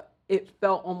like it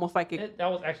felt almost like That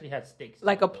was actually had stakes. to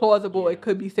like it, a though. plausible, Yeah. it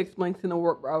could be 6 blinks in a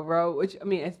row, which, I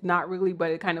mean, it's not really,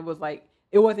 but it kind of was like,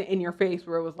 it wasn't in your face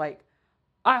where it was like,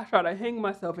 I try to hang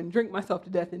myself and drink myself to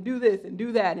death and do this and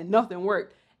do that and nothing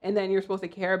worked. And then you're supposed to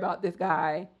care about this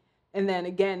guy. And then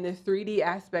again, this 3D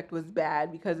aspect was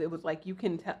bad because it was like, you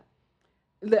can tell.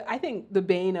 I think the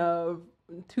bane of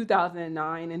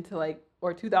 2009 into like,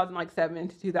 or 2007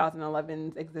 to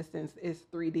 2011's existence is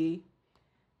 3D.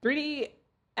 3D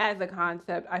as a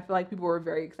concept, I feel like people were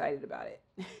very excited about it.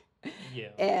 Yeah.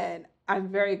 And I'm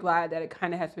very glad that it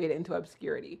kind of has faded into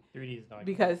obscurity. 3D is not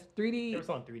because good. 3D. They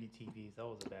were on 3D TVs. That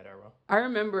was a bad era. I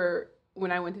remember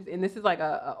when I went to, and this is like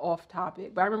a off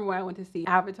topic, but I remember when I went to see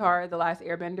Avatar: The Last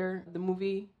Airbender, the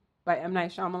movie by M.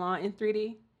 Night Shyamalan in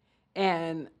 3D,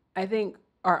 and I think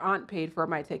our aunt paid for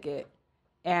my ticket.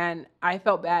 And I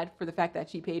felt bad for the fact that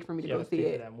she paid for me to go see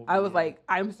it. I was like,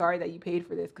 I'm sorry that you paid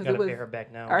for this, because it was. Pay her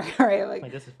back now. All right,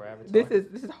 like this is for Avatar.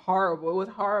 This is horrible. It was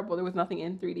horrible. There was nothing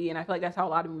in 3D, and I feel like that's how a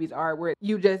lot of movies are, where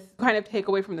you just kind of take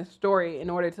away from the story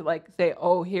in order to like say,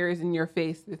 oh, here's in your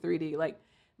face the 3D. Like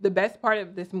the best part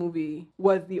of this movie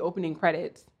was the opening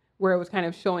credits, where it was kind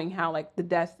of showing how like the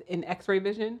deaths in X-ray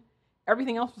vision.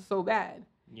 Everything else was so bad.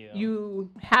 Yeah.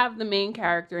 You have the main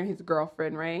character and his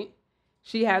girlfriend, right?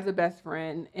 She has a best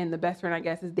friend, and the best friend, I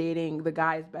guess, is dating the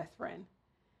guy's best friend.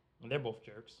 And they're both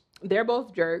jerks. They're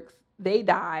both jerks. They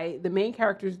die. The main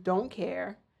characters don't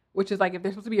care, which is like, if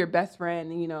they're supposed to be your best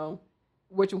friend, you know,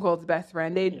 whatchamacallit's best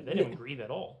friend. They didn't grieve at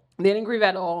all. They didn't grieve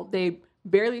at all. They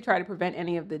barely try to prevent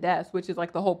any of the deaths, which is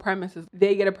like the whole premise is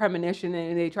they get a premonition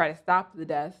and they try to stop the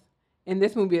deaths. In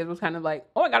this movie, it was kind of like,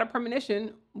 oh, I got a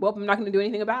premonition. Well, I'm not going to do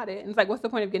anything about it. And it's like, what's the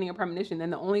point of getting a premonition?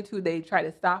 And the only two they try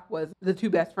to stop was the two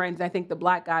best friends. I think the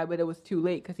black guy, but it was too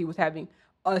late because he was having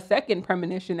a second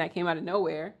premonition that came out of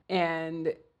nowhere.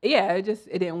 And yeah, it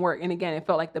didn't work. And again, it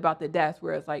felt like about the deaths,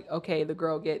 where it's like, okay, the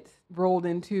girl gets rolled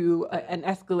into an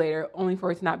escalator only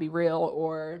for it to not be real,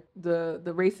 or the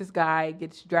racist guy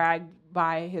gets dragged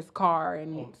by his car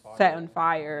and set on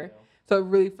fire. Yeah. So it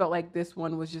really felt like this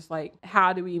one was just like,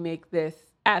 how do we make this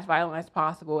as violent as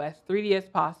possible, as 3D as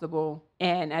possible,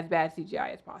 and as bad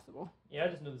CGI as possible? Yeah, I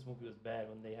just knew this movie was bad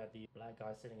when they had the black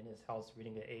guy sitting in his house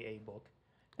reading an AA book.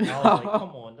 And I was like, come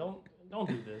on, don't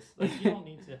do this. Like, you don't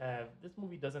need to have, this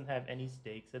movie doesn't have any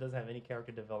stakes. It doesn't have any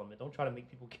character development. Don't try to make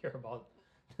people care about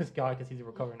this guy because he's a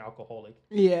recovering alcoholic.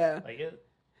 Yeah. Like, it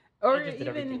even just did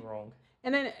everything wrong.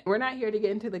 And then we're not here to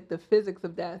get into like the physics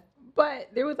of death, but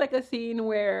there was like a scene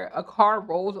where a car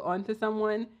rolls onto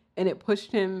someone and it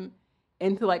pushed him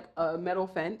into like a metal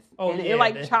fence, and it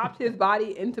like chopped his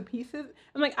body into pieces.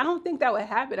 I'm like, I don't think that would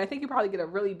happen. I think he'd probably get a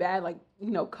really bad, like,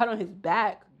 you know, cut on his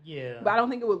back. Yeah. But I don't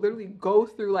think it would literally go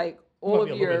through like all of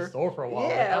your. Be a little bit sore for a while.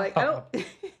 Yeah, like I don't.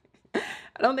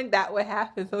 I don't think that would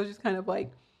happen. So it's just kind of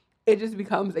like, it just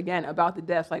becomes again about the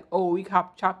deaths. Like, oh, we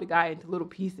chopped the guy into little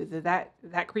pieces. Is that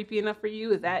creepy enough for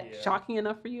you? Is that shocking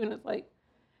enough for you? And it's like,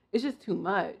 it's just too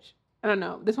much. I don't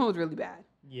know. This one was really bad.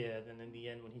 Yeah, then in the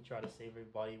end, when he tried to save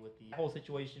everybody with the whole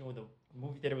situation where the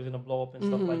movie theater was going to blow up and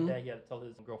stuff like that, he had to tell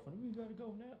his girlfriend, we got to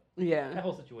go now. Yeah. That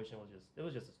whole situation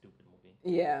was just a stupid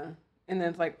movie. Yeah. And then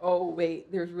it's like, oh,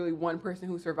 wait, there's really one person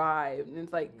who survived. And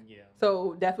it's like,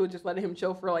 so death was just letting him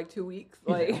chill for like 2 weeks.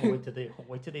 Like, wait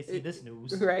till they see this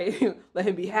news. Right. Let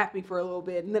him be happy for a little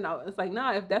bit. And then it's like,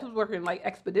 nah, if death was working like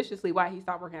expeditiously, why he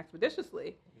stopped working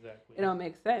expeditiously? Exactly. It don't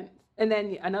make sense. And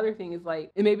then another thing is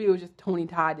like, and maybe it was just Tony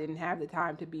Todd didn't have the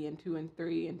time to be in 2 and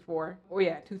 3 and 4. Or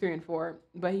 2, 3, and 4.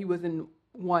 But he was in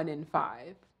 1 and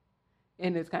 5.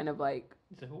 And it's kind of like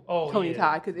Tony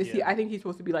Todd, because I think he's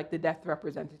supposed to be like the death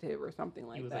representative or something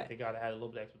like that. He was like the guy that had a little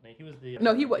bit of explanation. He was the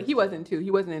no, he wasn't 2. He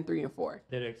wasn't in 3 and 4.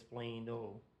 That explained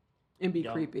and be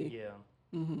creepy.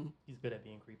 Yeah, he's good at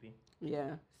being creepy.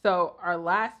 Yeah. So our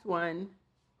last one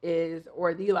is,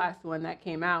 or the last one that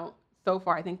came out so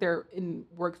far, I think they're in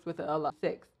works with a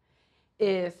 6,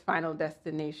 is Final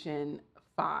Destination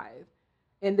 5.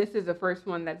 And this is the first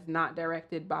one that's not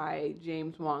directed by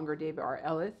James Wong or David R.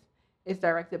 Ellis. It's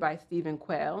directed by Stephen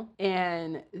Quayle.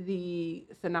 And the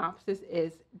synopsis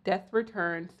is, death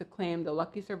returns to claim the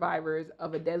lucky survivors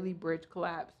of a deadly bridge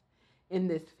collapse in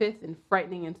this 5th and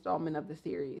frightening installment of the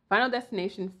series. Final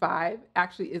Destination 5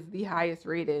 actually is the highest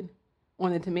rated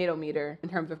on the tomato meter in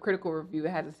terms of critical review.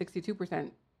 It has a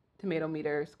 62% tomato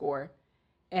meter score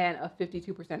and a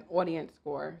 52% audience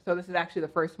score. So this is actually the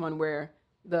first one where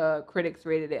the critics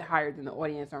rated it higher than the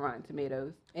audience on Rotten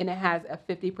Tomatoes. And it has a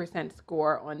 50%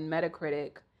 score on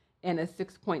Metacritic and a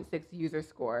 6.6 user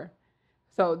score.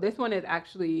 So this one is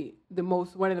actually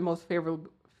one of the most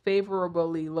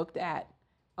favorably looked at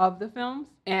of the films.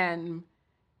 And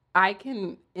I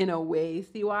can, in a way,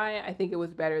 see why. I think it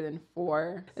was better than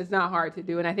 4. It's not hard to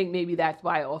do. And I think maybe that's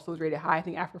why it also was rated high. I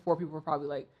think after 4, people were probably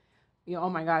like, oh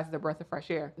my God, it's a breath of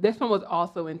fresh air. This one was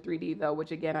also in 3D, though,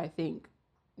 which, again, I think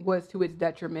was to its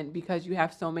detriment because you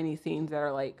have so many scenes that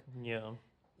are like,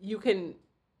 you can,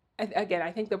 again,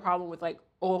 I think the problem with like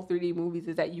old 3D movies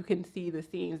is that you can see the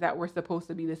scenes that were supposed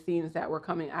to be the scenes that were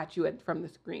coming at you from the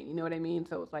screen. You know what I mean?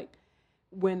 So it's like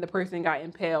when the person got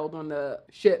impaled on the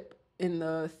ship in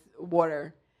the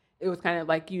water, it was kind of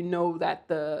like, that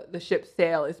the ship's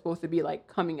sail is supposed to be like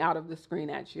coming out of the screen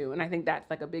at you. And I think that's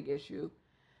like a big issue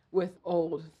with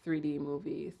old 3D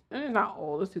movies. And it's not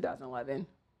old, it's 2011.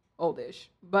 Oldish.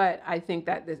 But I think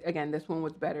that this one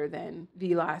was better than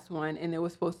the last one, and it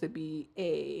was supposed to be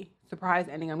a surprise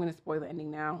ending. I'm going to spoil the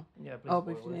ending now. Yeah, but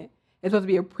it's supposed to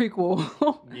be a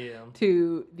prequel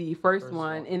to the first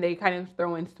one, and they kind of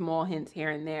throw in small hints here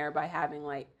and there by having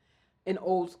like an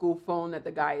old school phone that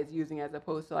the guy is using as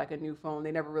opposed to like a new phone.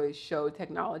 They never really show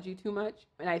technology too much,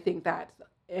 and I think that's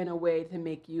in a way to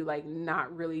make you like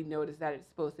not really notice that it's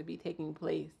supposed to be taking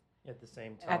place at the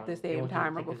same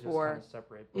time or before. Kind of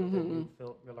separate, but then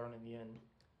you learn in the end.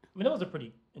 I mean, it was a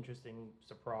pretty interesting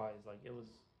surprise. Like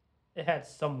it had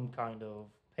some kind of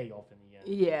payoff in the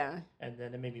end. Yeah. And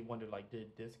then it made me wonder, like, did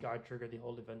this guy trigger the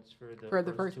whole events for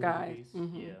the first two guy? movies?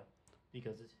 Mm-hmm. Yeah,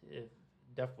 because if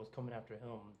Death was coming after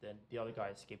him, then the other guy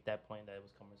escaped that plane that it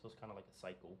was coming. So it's kind of like a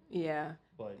cycle. Yeah.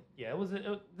 But yeah,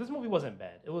 this movie wasn't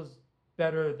bad. It was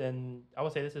better than, I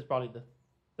would say this is probably the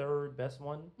third best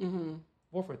one. Mm-hmm.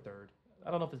 Fourth or third.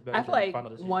 I don't know if it's better than Final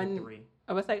Destination 3.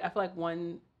 I feel like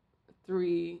 1,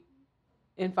 3,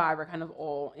 and 5 are kind of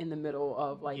all in the middle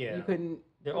of like you couldn't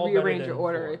rearrange your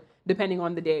order 4. Depending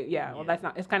on the day. Yeah, well, that's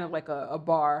not. It's kind of like a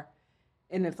bar,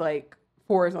 and it's like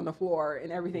 4 is on the floor,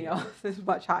 and everything else is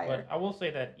much higher. But I will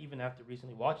say that even after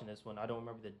recently watching this one, I don't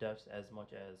remember the deaths as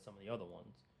much as some of the other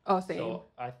ones. Oh, same. So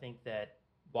I think that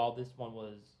while this one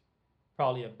was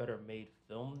probably a better made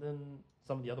film than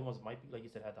some of the other ones might be, like you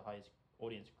said, had the highest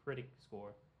audience critic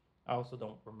score, I also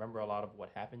don't remember a lot of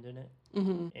what happened in it.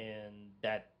 Mm-hmm. And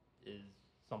that is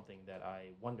something that I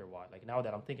wonder why. Like, now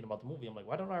that I'm thinking about the movie, I'm like,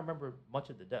 why don't I remember much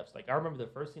of the deaths? Like, I remember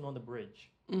the first scene on the bridge.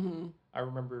 Mm-hmm. I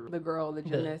remember the girl, the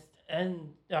gymnast.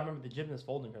 And I remember the gymnast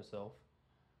folding herself.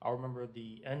 I remember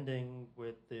the ending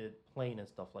with the plane and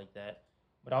stuff like that.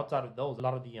 But outside of those, a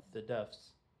lot of the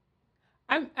deaths.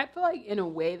 I feel like in a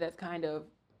way that's kind of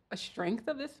a strength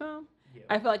of this film. Yeah.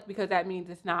 I feel like because that means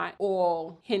it's not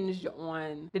all hinged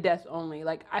on the deaths only.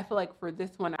 Like, I feel like for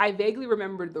this one, I vaguely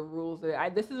remembered the rules.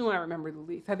 This is the one I remember the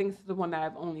least. I think this is the one that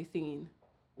I've only seen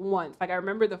once. Like, I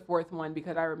remember the fourth one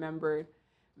because I remembered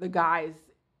the guys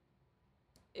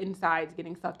insides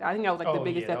getting sucked out. I think that was like the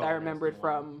biggest death I remembered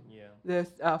from this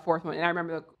fourth one. And I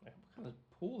remember what kind of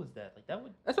pool is that? Like, that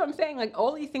would. That's what I'm saying. Like,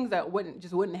 all these things that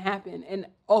wouldn't happen. And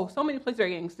so many places are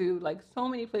getting sued. Like, so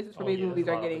many places for these movies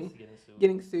are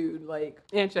getting sued, like,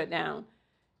 and shut down.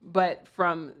 But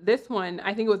from this one,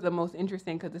 I think it was the most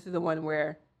interesting because this is the one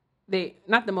where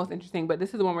not the most interesting, but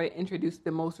this is the one where they introduced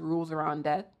the most rules around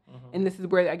death. Mm-hmm. And this is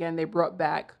where, again, they brought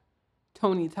back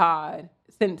Tony Todd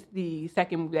since the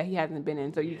second movie that he hasn't been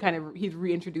in. So he's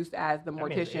reintroduced as the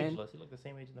mortician. He looked the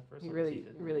same age in the first one. He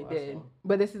really did.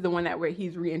 But this is the one where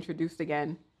he's reintroduced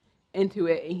again into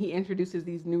it, and he introduces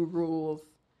these new rules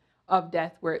of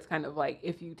death where it's kind of like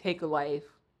if you take a life,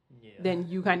 then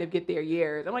you kind of get their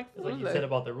years. I'm like, it's like you said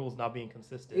about the rules not being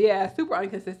consistent. Yeah, super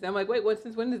inconsistent. I'm like, wait,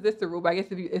 since when is this the rule? But I guess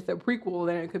if it's a prequel,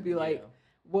 then it could be like,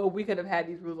 well, we could have had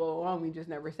these rules all along. We just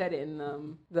never said it in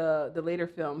the later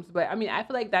films. But I mean, I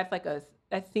feel like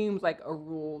that seems like a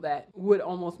rule that would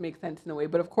almost make sense in a way.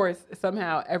 But of course,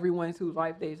 somehow everyone whose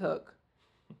life they took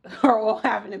are all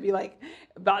having to be like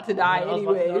about to die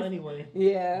anyway.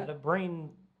 Yeah. The brain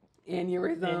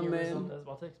aneurysm. That's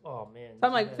about to, oh man. So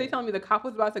I'm like, so they telling me the cop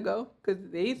was about to go because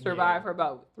they survived for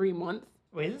about 3 months.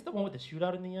 Wait, is this the one with the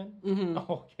shootout in the end? Mm-hmm.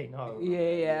 Oh, okay, no.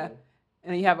 Yeah.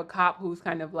 And you have a cop who's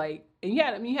kind of like, and you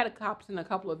had a cops in a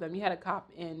couple of them. You had a cop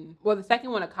in, well, the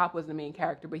second one, a cop was the main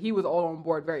character, but he was all on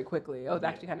board very quickly. It was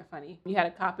actually kind of funny. You had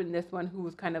a cop in this one who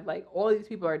was kind of like, all these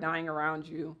people are dying around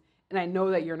you, and I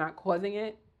know that you're not causing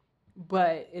it,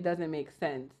 but it doesn't make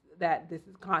sense that this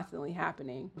is constantly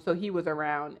happening. So he was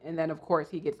around, and then of course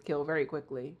he gets killed very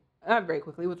quickly. Not very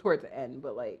quickly, it was towards the end,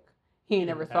 but like, he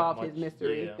never solved his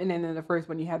mystery. Yeah. And then in the first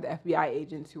one, you have the FBI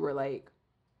agents who were like,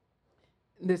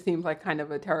 this seems like kind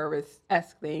of a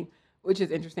terrorist-esque thing, which is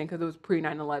interesting because it was pre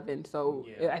 9/11. So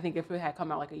I think if it had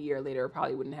come out like a year later, it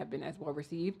probably wouldn't have been as well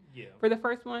received for the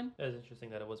first one. It's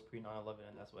interesting that it was pre 9/11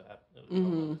 and that's what happened. It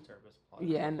was a terrorist plot.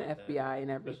 Yeah, and the FBI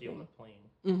and everything. Especially on the plane.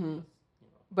 Mm-hmm.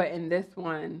 But in this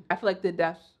one, I feel like the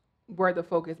deaths were the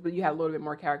focus, but you had a little bit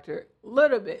more character.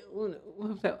 Let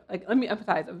me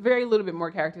emphasize, a very little bit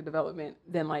more character development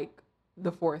than like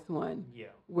the fourth one. Yeah.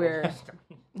 Where...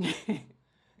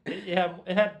 They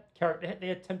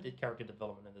attempted character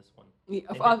development in this one.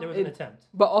 There was an attempt,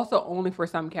 but also only for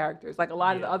some characters. Like a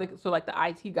lot of the other, so like the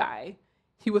IT guy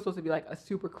he was supposed to be like a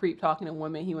super creep talking to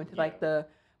women. He went to like the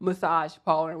massage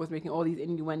parlor and was making all these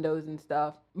innuendos and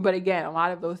stuff. But again, a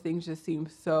lot of those things just seem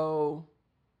so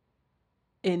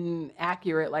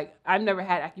inaccurate. Like, I've never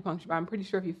had acupuncture, but I'm pretty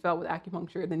sure if you fell with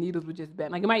acupuncture, the needles would just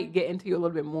bend. Like, it might get into you a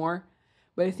little bit more,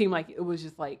 but it seemed like it was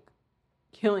just like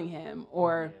killing him.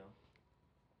 Or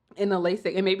in the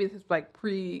LASIK, and maybe this is like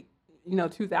pre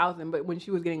 2000, but when she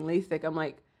was getting LASIK, I'm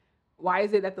like, why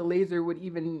is it that the laser would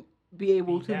even be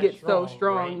able to get so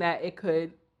strong that it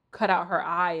could cut out her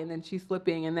eye, and then she's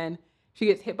slipping, and then she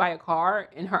gets hit by a car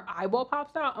and her eyeball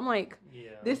pops out? I'm like,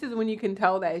 this is when you can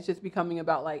tell that it's just becoming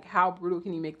about like how brutal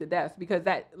can you make the deaths, because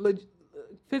that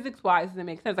physics wise doesn't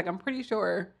make sense. Like, I'm pretty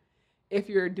sure if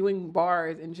you're doing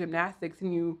bars and gymnastics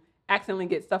and you accidentally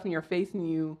get stuff in your face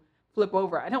and you flip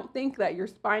over, I don't think that your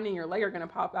spine and your leg are going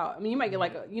to pop out. I mean, you might get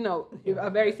like a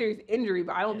very serious injury,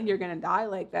 but I don't think you're going to die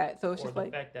like that. So it's just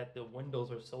like the fact that the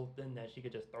windows are so thin that she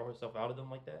could just throw herself out of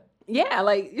them like that. Yeah,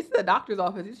 like, it's the doctor's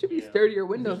office. It should be sturdier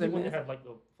windows in when there. They have like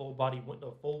the full body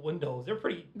window, full windows. They're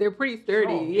pretty sturdy.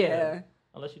 Strong, yeah.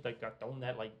 Unless you like got thrown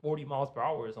that like 40 miles per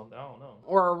hour or something. I don't know.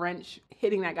 Or a wrench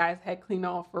hitting that guy's head clean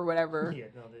off or whatever.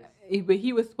 No, but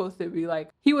he was supposed to be like,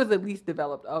 he was the least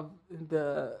developed of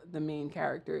the main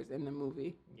characters in the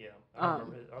movie. Yeah, I don't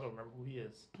remember who he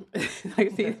is.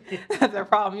 Like, see, that's a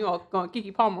problem. You all going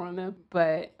Keke Palmer on them.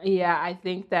 But yeah, I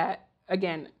think that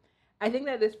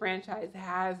this franchise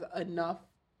has enough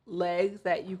legs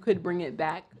that you could bring it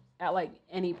back at like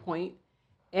any point.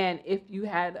 And if you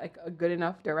had like a good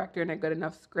enough director and a good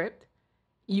enough script,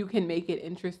 you can make it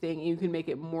interesting and you can make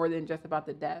it more than just about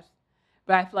the deaths.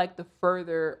 But I feel like the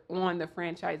further on the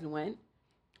franchise went,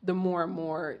 the more and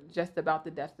more just about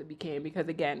the deaths it became. Because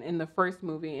again, in the first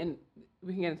movie, and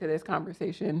we can get into this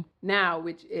conversation now,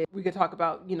 which is, we could talk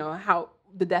about, how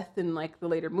the deaths in like the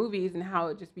later movies and how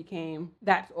it just became,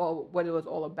 that's all what it was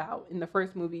all about. In the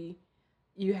first movie,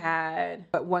 you had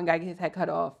one guy get his head cut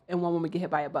off and one woman get hit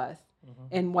by a bus. Mm-hmm.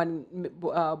 And one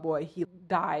boy, he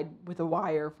died with a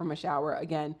wire from a shower.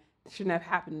 Again, shouldn't have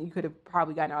happened. You could have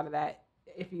probably gotten out of that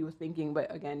if he was thinking,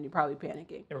 but again, you're probably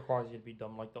panicking. It requires you to be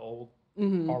dumb like the old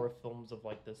horror films of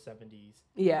like the 70s.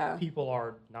 Yeah. People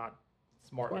are not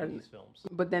smart in these films.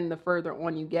 But then the further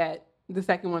on you get, the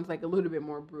second one's like a little bit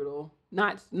more brutal.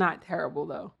 Not terrible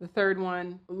though. The third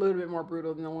one, a little bit more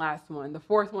brutal than the last one. The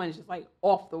fourth one is just like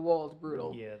off the walls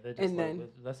brutal. Yeah, they're just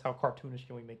that's how cartoonish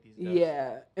can we make these deaths.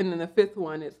 Yeah, and then the fifth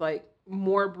one, it's like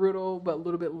more brutal but a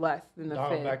little bit less than the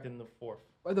fifth. Back in the fourth.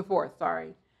 Or the fourth,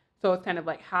 sorry. So it's kind of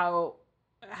like how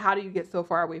do you get so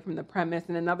far away from the premise?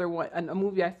 And another one, a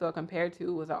movie I saw compared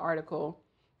to was an article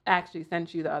I actually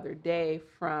sent you the other day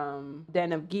from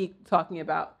Den of Geek talking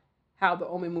about how the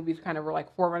Omen movies kind of were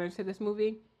like forerunners to this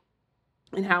movie.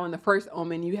 And how in the first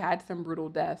Omen, you had some brutal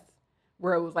deaths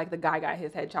where it was like the guy got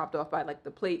his head chopped off by like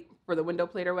the plate for the window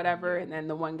plate or whatever. And then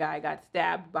the one guy got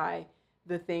stabbed by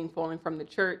the thing falling from the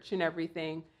church and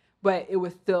everything. But it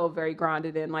was still very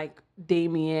grounded in like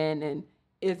Damien and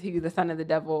is he the son of the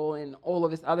devil and all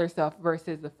of this other stuff,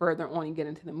 versus the further on you get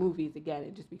into the movies, again,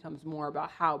 it just becomes more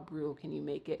about how brutal can you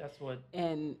make it. That's what.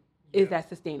 And is that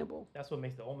sustainable? That's what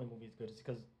makes the Omen movies good, is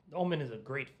because The Omen is a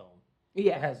great film.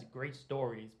 Yeah. It has great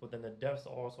stories, but then the deaths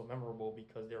are also memorable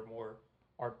because they're more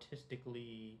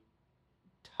artistically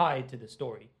tied to the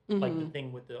story. Mm-hmm. Like the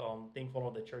thing with the thing falling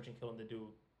on the church and killing the dude.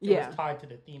 It was tied to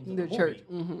the themes of the movie. Church.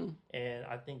 Mm-hmm. And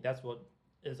I think that's what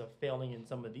is a failing in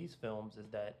some of these films, is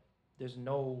that there's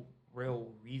no real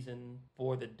reason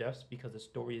for the deaths because the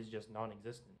story is just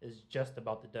non-existent. It's just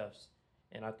about the deaths.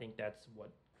 And I think that's what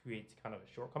creates kind of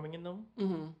a shortcoming in them.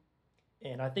 Mm-hmm.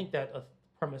 And I think that a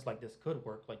premise like this could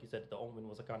work. Like you said, The Omen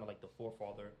was a kind of like the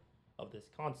forefather of this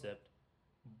concept.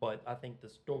 But I think the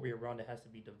story around it has to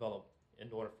be developed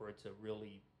in order for it to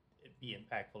really be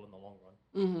impactful in the long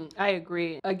run. Mm-hmm. I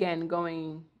agree. Again,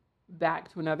 going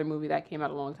back to another movie that came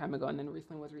out a long time ago and then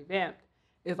recently was revamped,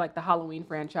 is like the Halloween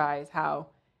franchise, how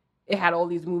it had all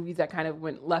these movies that kind of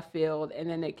went left field and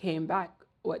then it came back,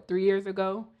 3 years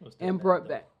ago and brought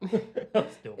back.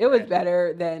 It was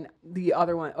better than the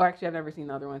other one. Or actually, I've never seen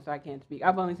the other one, so I can't speak.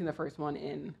 I've only seen the first one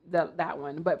in that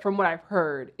one. But from what I've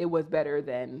heard, it was better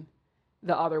than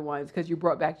the other ones because you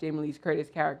brought back Jamie Lee Curtis'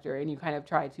 character and you kind of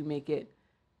tried to make it,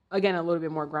 again, a little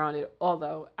bit more grounded.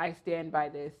 Although I stand by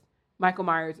this, Michael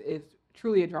Myers is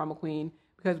truly a drama queen,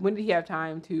 because when did he have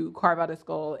time to carve out a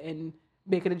skull and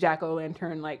make it a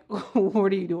jack-o'-lantern? Like,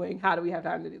 what are you doing? How do we have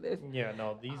time to do this? Yeah,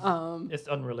 no, these it's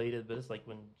unrelated, but it's like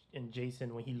when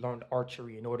Jason, when he learned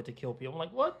archery in order to kill people. I'm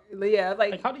like, what? Yeah,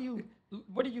 like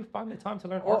where did you find the time to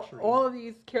learn archery? All of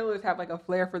these killers have like a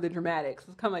flair for the dramatics.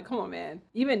 It's kind of like, come on, man.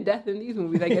 Even death in these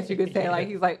movies, I guess you could say, like,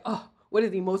 he's like, oh, what is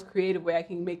the most creative way I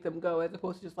can make them go, as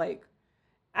opposed to just like,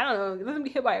 I don't know, let them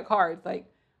get hit by a car. It's like,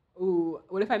 ooh,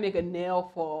 what if I make a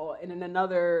nail fall and then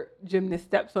another gymnast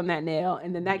steps on that nail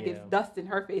and then that gets dust in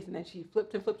her face and then she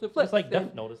flips and flips and flips. It's like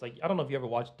Death Note. It's like, I don't know if you ever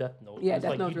watched Death Note. Yeah, it's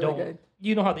Death like Note's you really don't, good.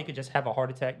 You know how they could just have a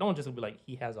heart attack? No one's just going to be like,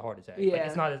 he has a heart attack. Yeah. Like,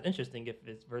 it's not as interesting if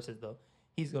it's versus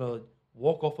he's going to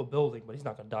walk off a building, but he's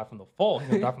not going to die from the fall. He's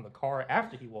going to die from the car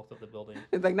after he walks off the building.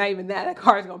 It's like, not even that. That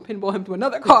car is going to pinball him to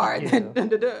another car.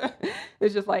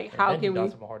 It's just like, how can we?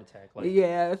 Dies from a heart attack. Like,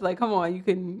 yeah, it's like, come on,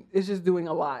 it's just doing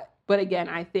a lot. But again,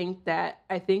 I think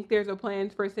there's a plan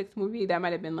for a 6th movie. That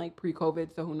might have been like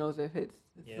pre-COVID, so who knows if it's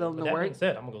still in the that works. being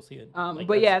said, I'm going to go see it.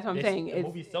 But yeah, that's what I'm saying. The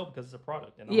movie sells because it's a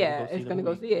product. And it's going to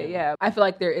go see it, yeah. I feel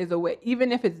like there is a way,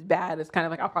 even if it's bad, it's kind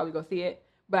of like, I'll probably go see it.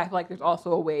 But I feel like there's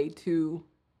also a way to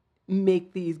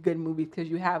make these good movies because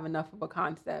you have enough of a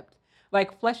concept.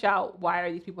 Like, flesh out, why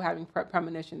are these people having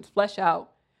premonitions? Flesh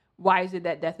out, why is it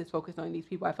that death is focused on these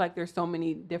people? I feel like there's so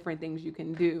many different things you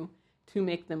can do to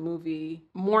make the movie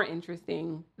more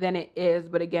interesting than it is.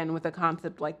 But again, with a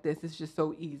concept like this, it's just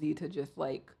so easy to just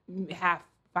like have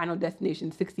Final Destination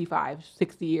 65,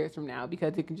 60 years from now,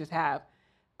 because it can just have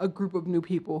a group of new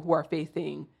people who are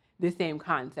facing the same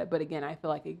concept. But again, I feel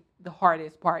like the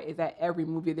hardest part is that every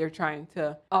movie they're trying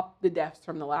to up the deaths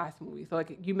from the last movie. So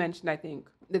like you mentioned, I think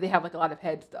that they have like a lot of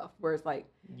head stuff where it's like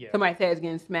somebody's head is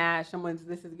getting smashed, something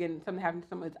happened to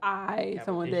someone's eye,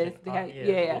 someone this,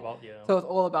 So it's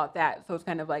all about that. So it's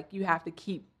kind of like you have to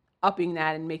keep upping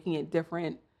that and making it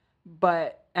different.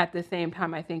 But at the same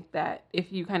time, I think that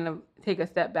if you kind of take a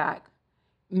step back,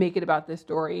 make it about this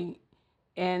story,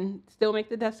 and still make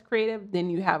the deaths creative, then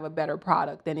you have a better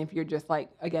product than if you're just like,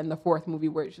 again, the 4th movie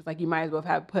where it's just like you might as well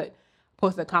have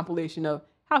post a compilation of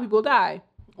how people die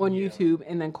on YouTube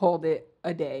and then called it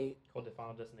a day. Called it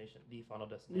Final Destination.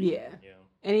 Yeah.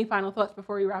 Any final thoughts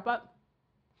before we wrap up?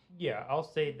 Yeah, I'll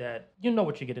say that you know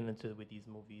what you're getting into with these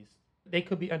movies. They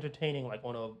could be entertaining like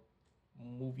on a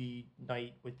movie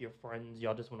night with your friends.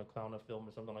 Y'all just want to clown a film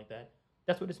or something like that.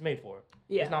 That's what it's made for.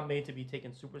 Yeah. It's not made to be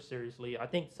taken super seriously. I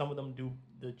think some of them do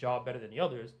the job better than the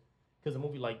others, because a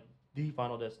movie like The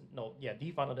Final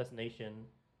Destination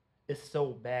is so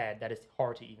bad that it's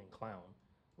hard to even clown.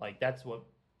 Like, that's what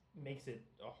makes it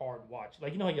a hard watch.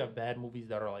 Like, you know how you have bad movies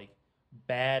that are like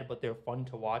bad, but they're fun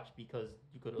to watch because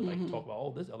you could like talk about,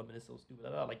 oh, this element is so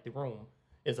stupid. Like The Room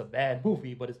is a bad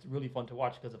movie, but it's really fun to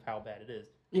watch because of how bad it is.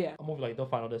 Yeah. A movie like The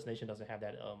Final Destination doesn't have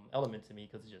that element to me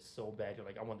because it's just so bad. You're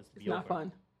like, I want this to be over. It's not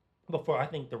fun. But I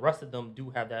think the rest of them do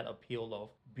have that appeal of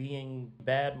being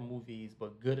bad movies,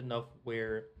 but good enough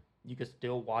where you can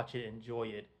still watch it, enjoy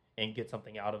it, and get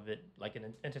something out of it, like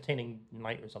an entertaining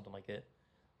night or something like it.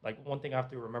 Like, one thing I have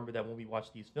to remember that when we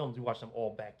watch these films, we watch them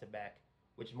all back to back,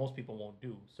 which most people won't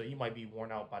do. So you might be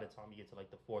worn out by the time you get to like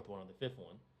the 4th one or the 5th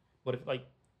one. But if like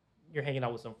you're hanging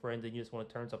out with some friends and you just want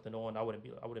to turn something on, I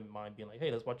wouldn't mind being like, hey,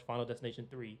 let's watch Final Destination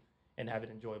 3 and have an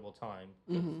enjoyable time.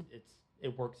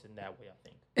 It works in that way, I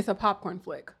think. It's a popcorn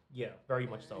flick. Yeah, very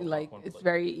much so. Like, it's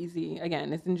very easy.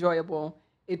 Again, it's enjoyable.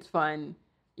 It's fun.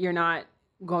 You're not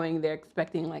going there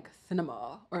expecting like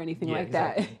cinema or anything like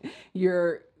that.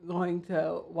 You're going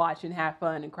to watch and have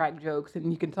fun and crack jokes,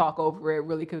 and you can talk over it.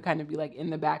 Really could kind of be like in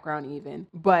the background even,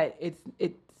 but it's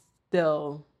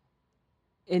still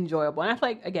enjoyable. And I feel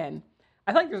like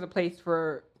there's a place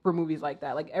for movies like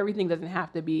that. Like, everything doesn't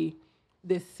have to be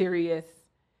this serious,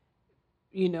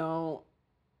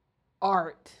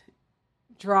 art,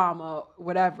 drama,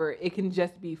 whatever. It can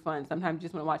just be fun. Sometimes you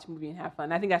just want to watch a movie and have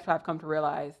fun. I think that's what I've come to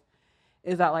realize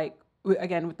is that, like,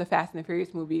 again, with the Fast and the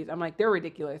Furious movies, I'm like, they're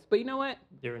ridiculous, but you know what?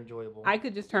 They're enjoyable. I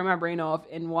could just turn my brain off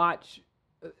and watch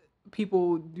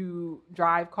people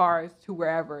drive cars to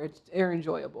wherever. They're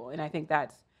enjoyable, and I think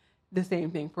that's the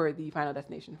same thing for the Final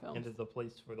Destination films. And there's a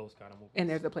place for those kind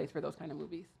of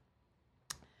movies.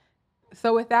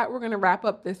 So with that, we're going to wrap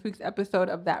up this week's episode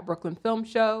of That Brooklyn Film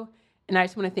Show. And I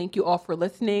just want to thank you all for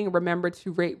listening. Remember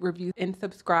to rate, review, and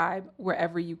subscribe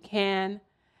wherever you can.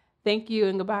 Thank you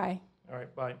and goodbye. All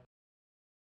right, bye.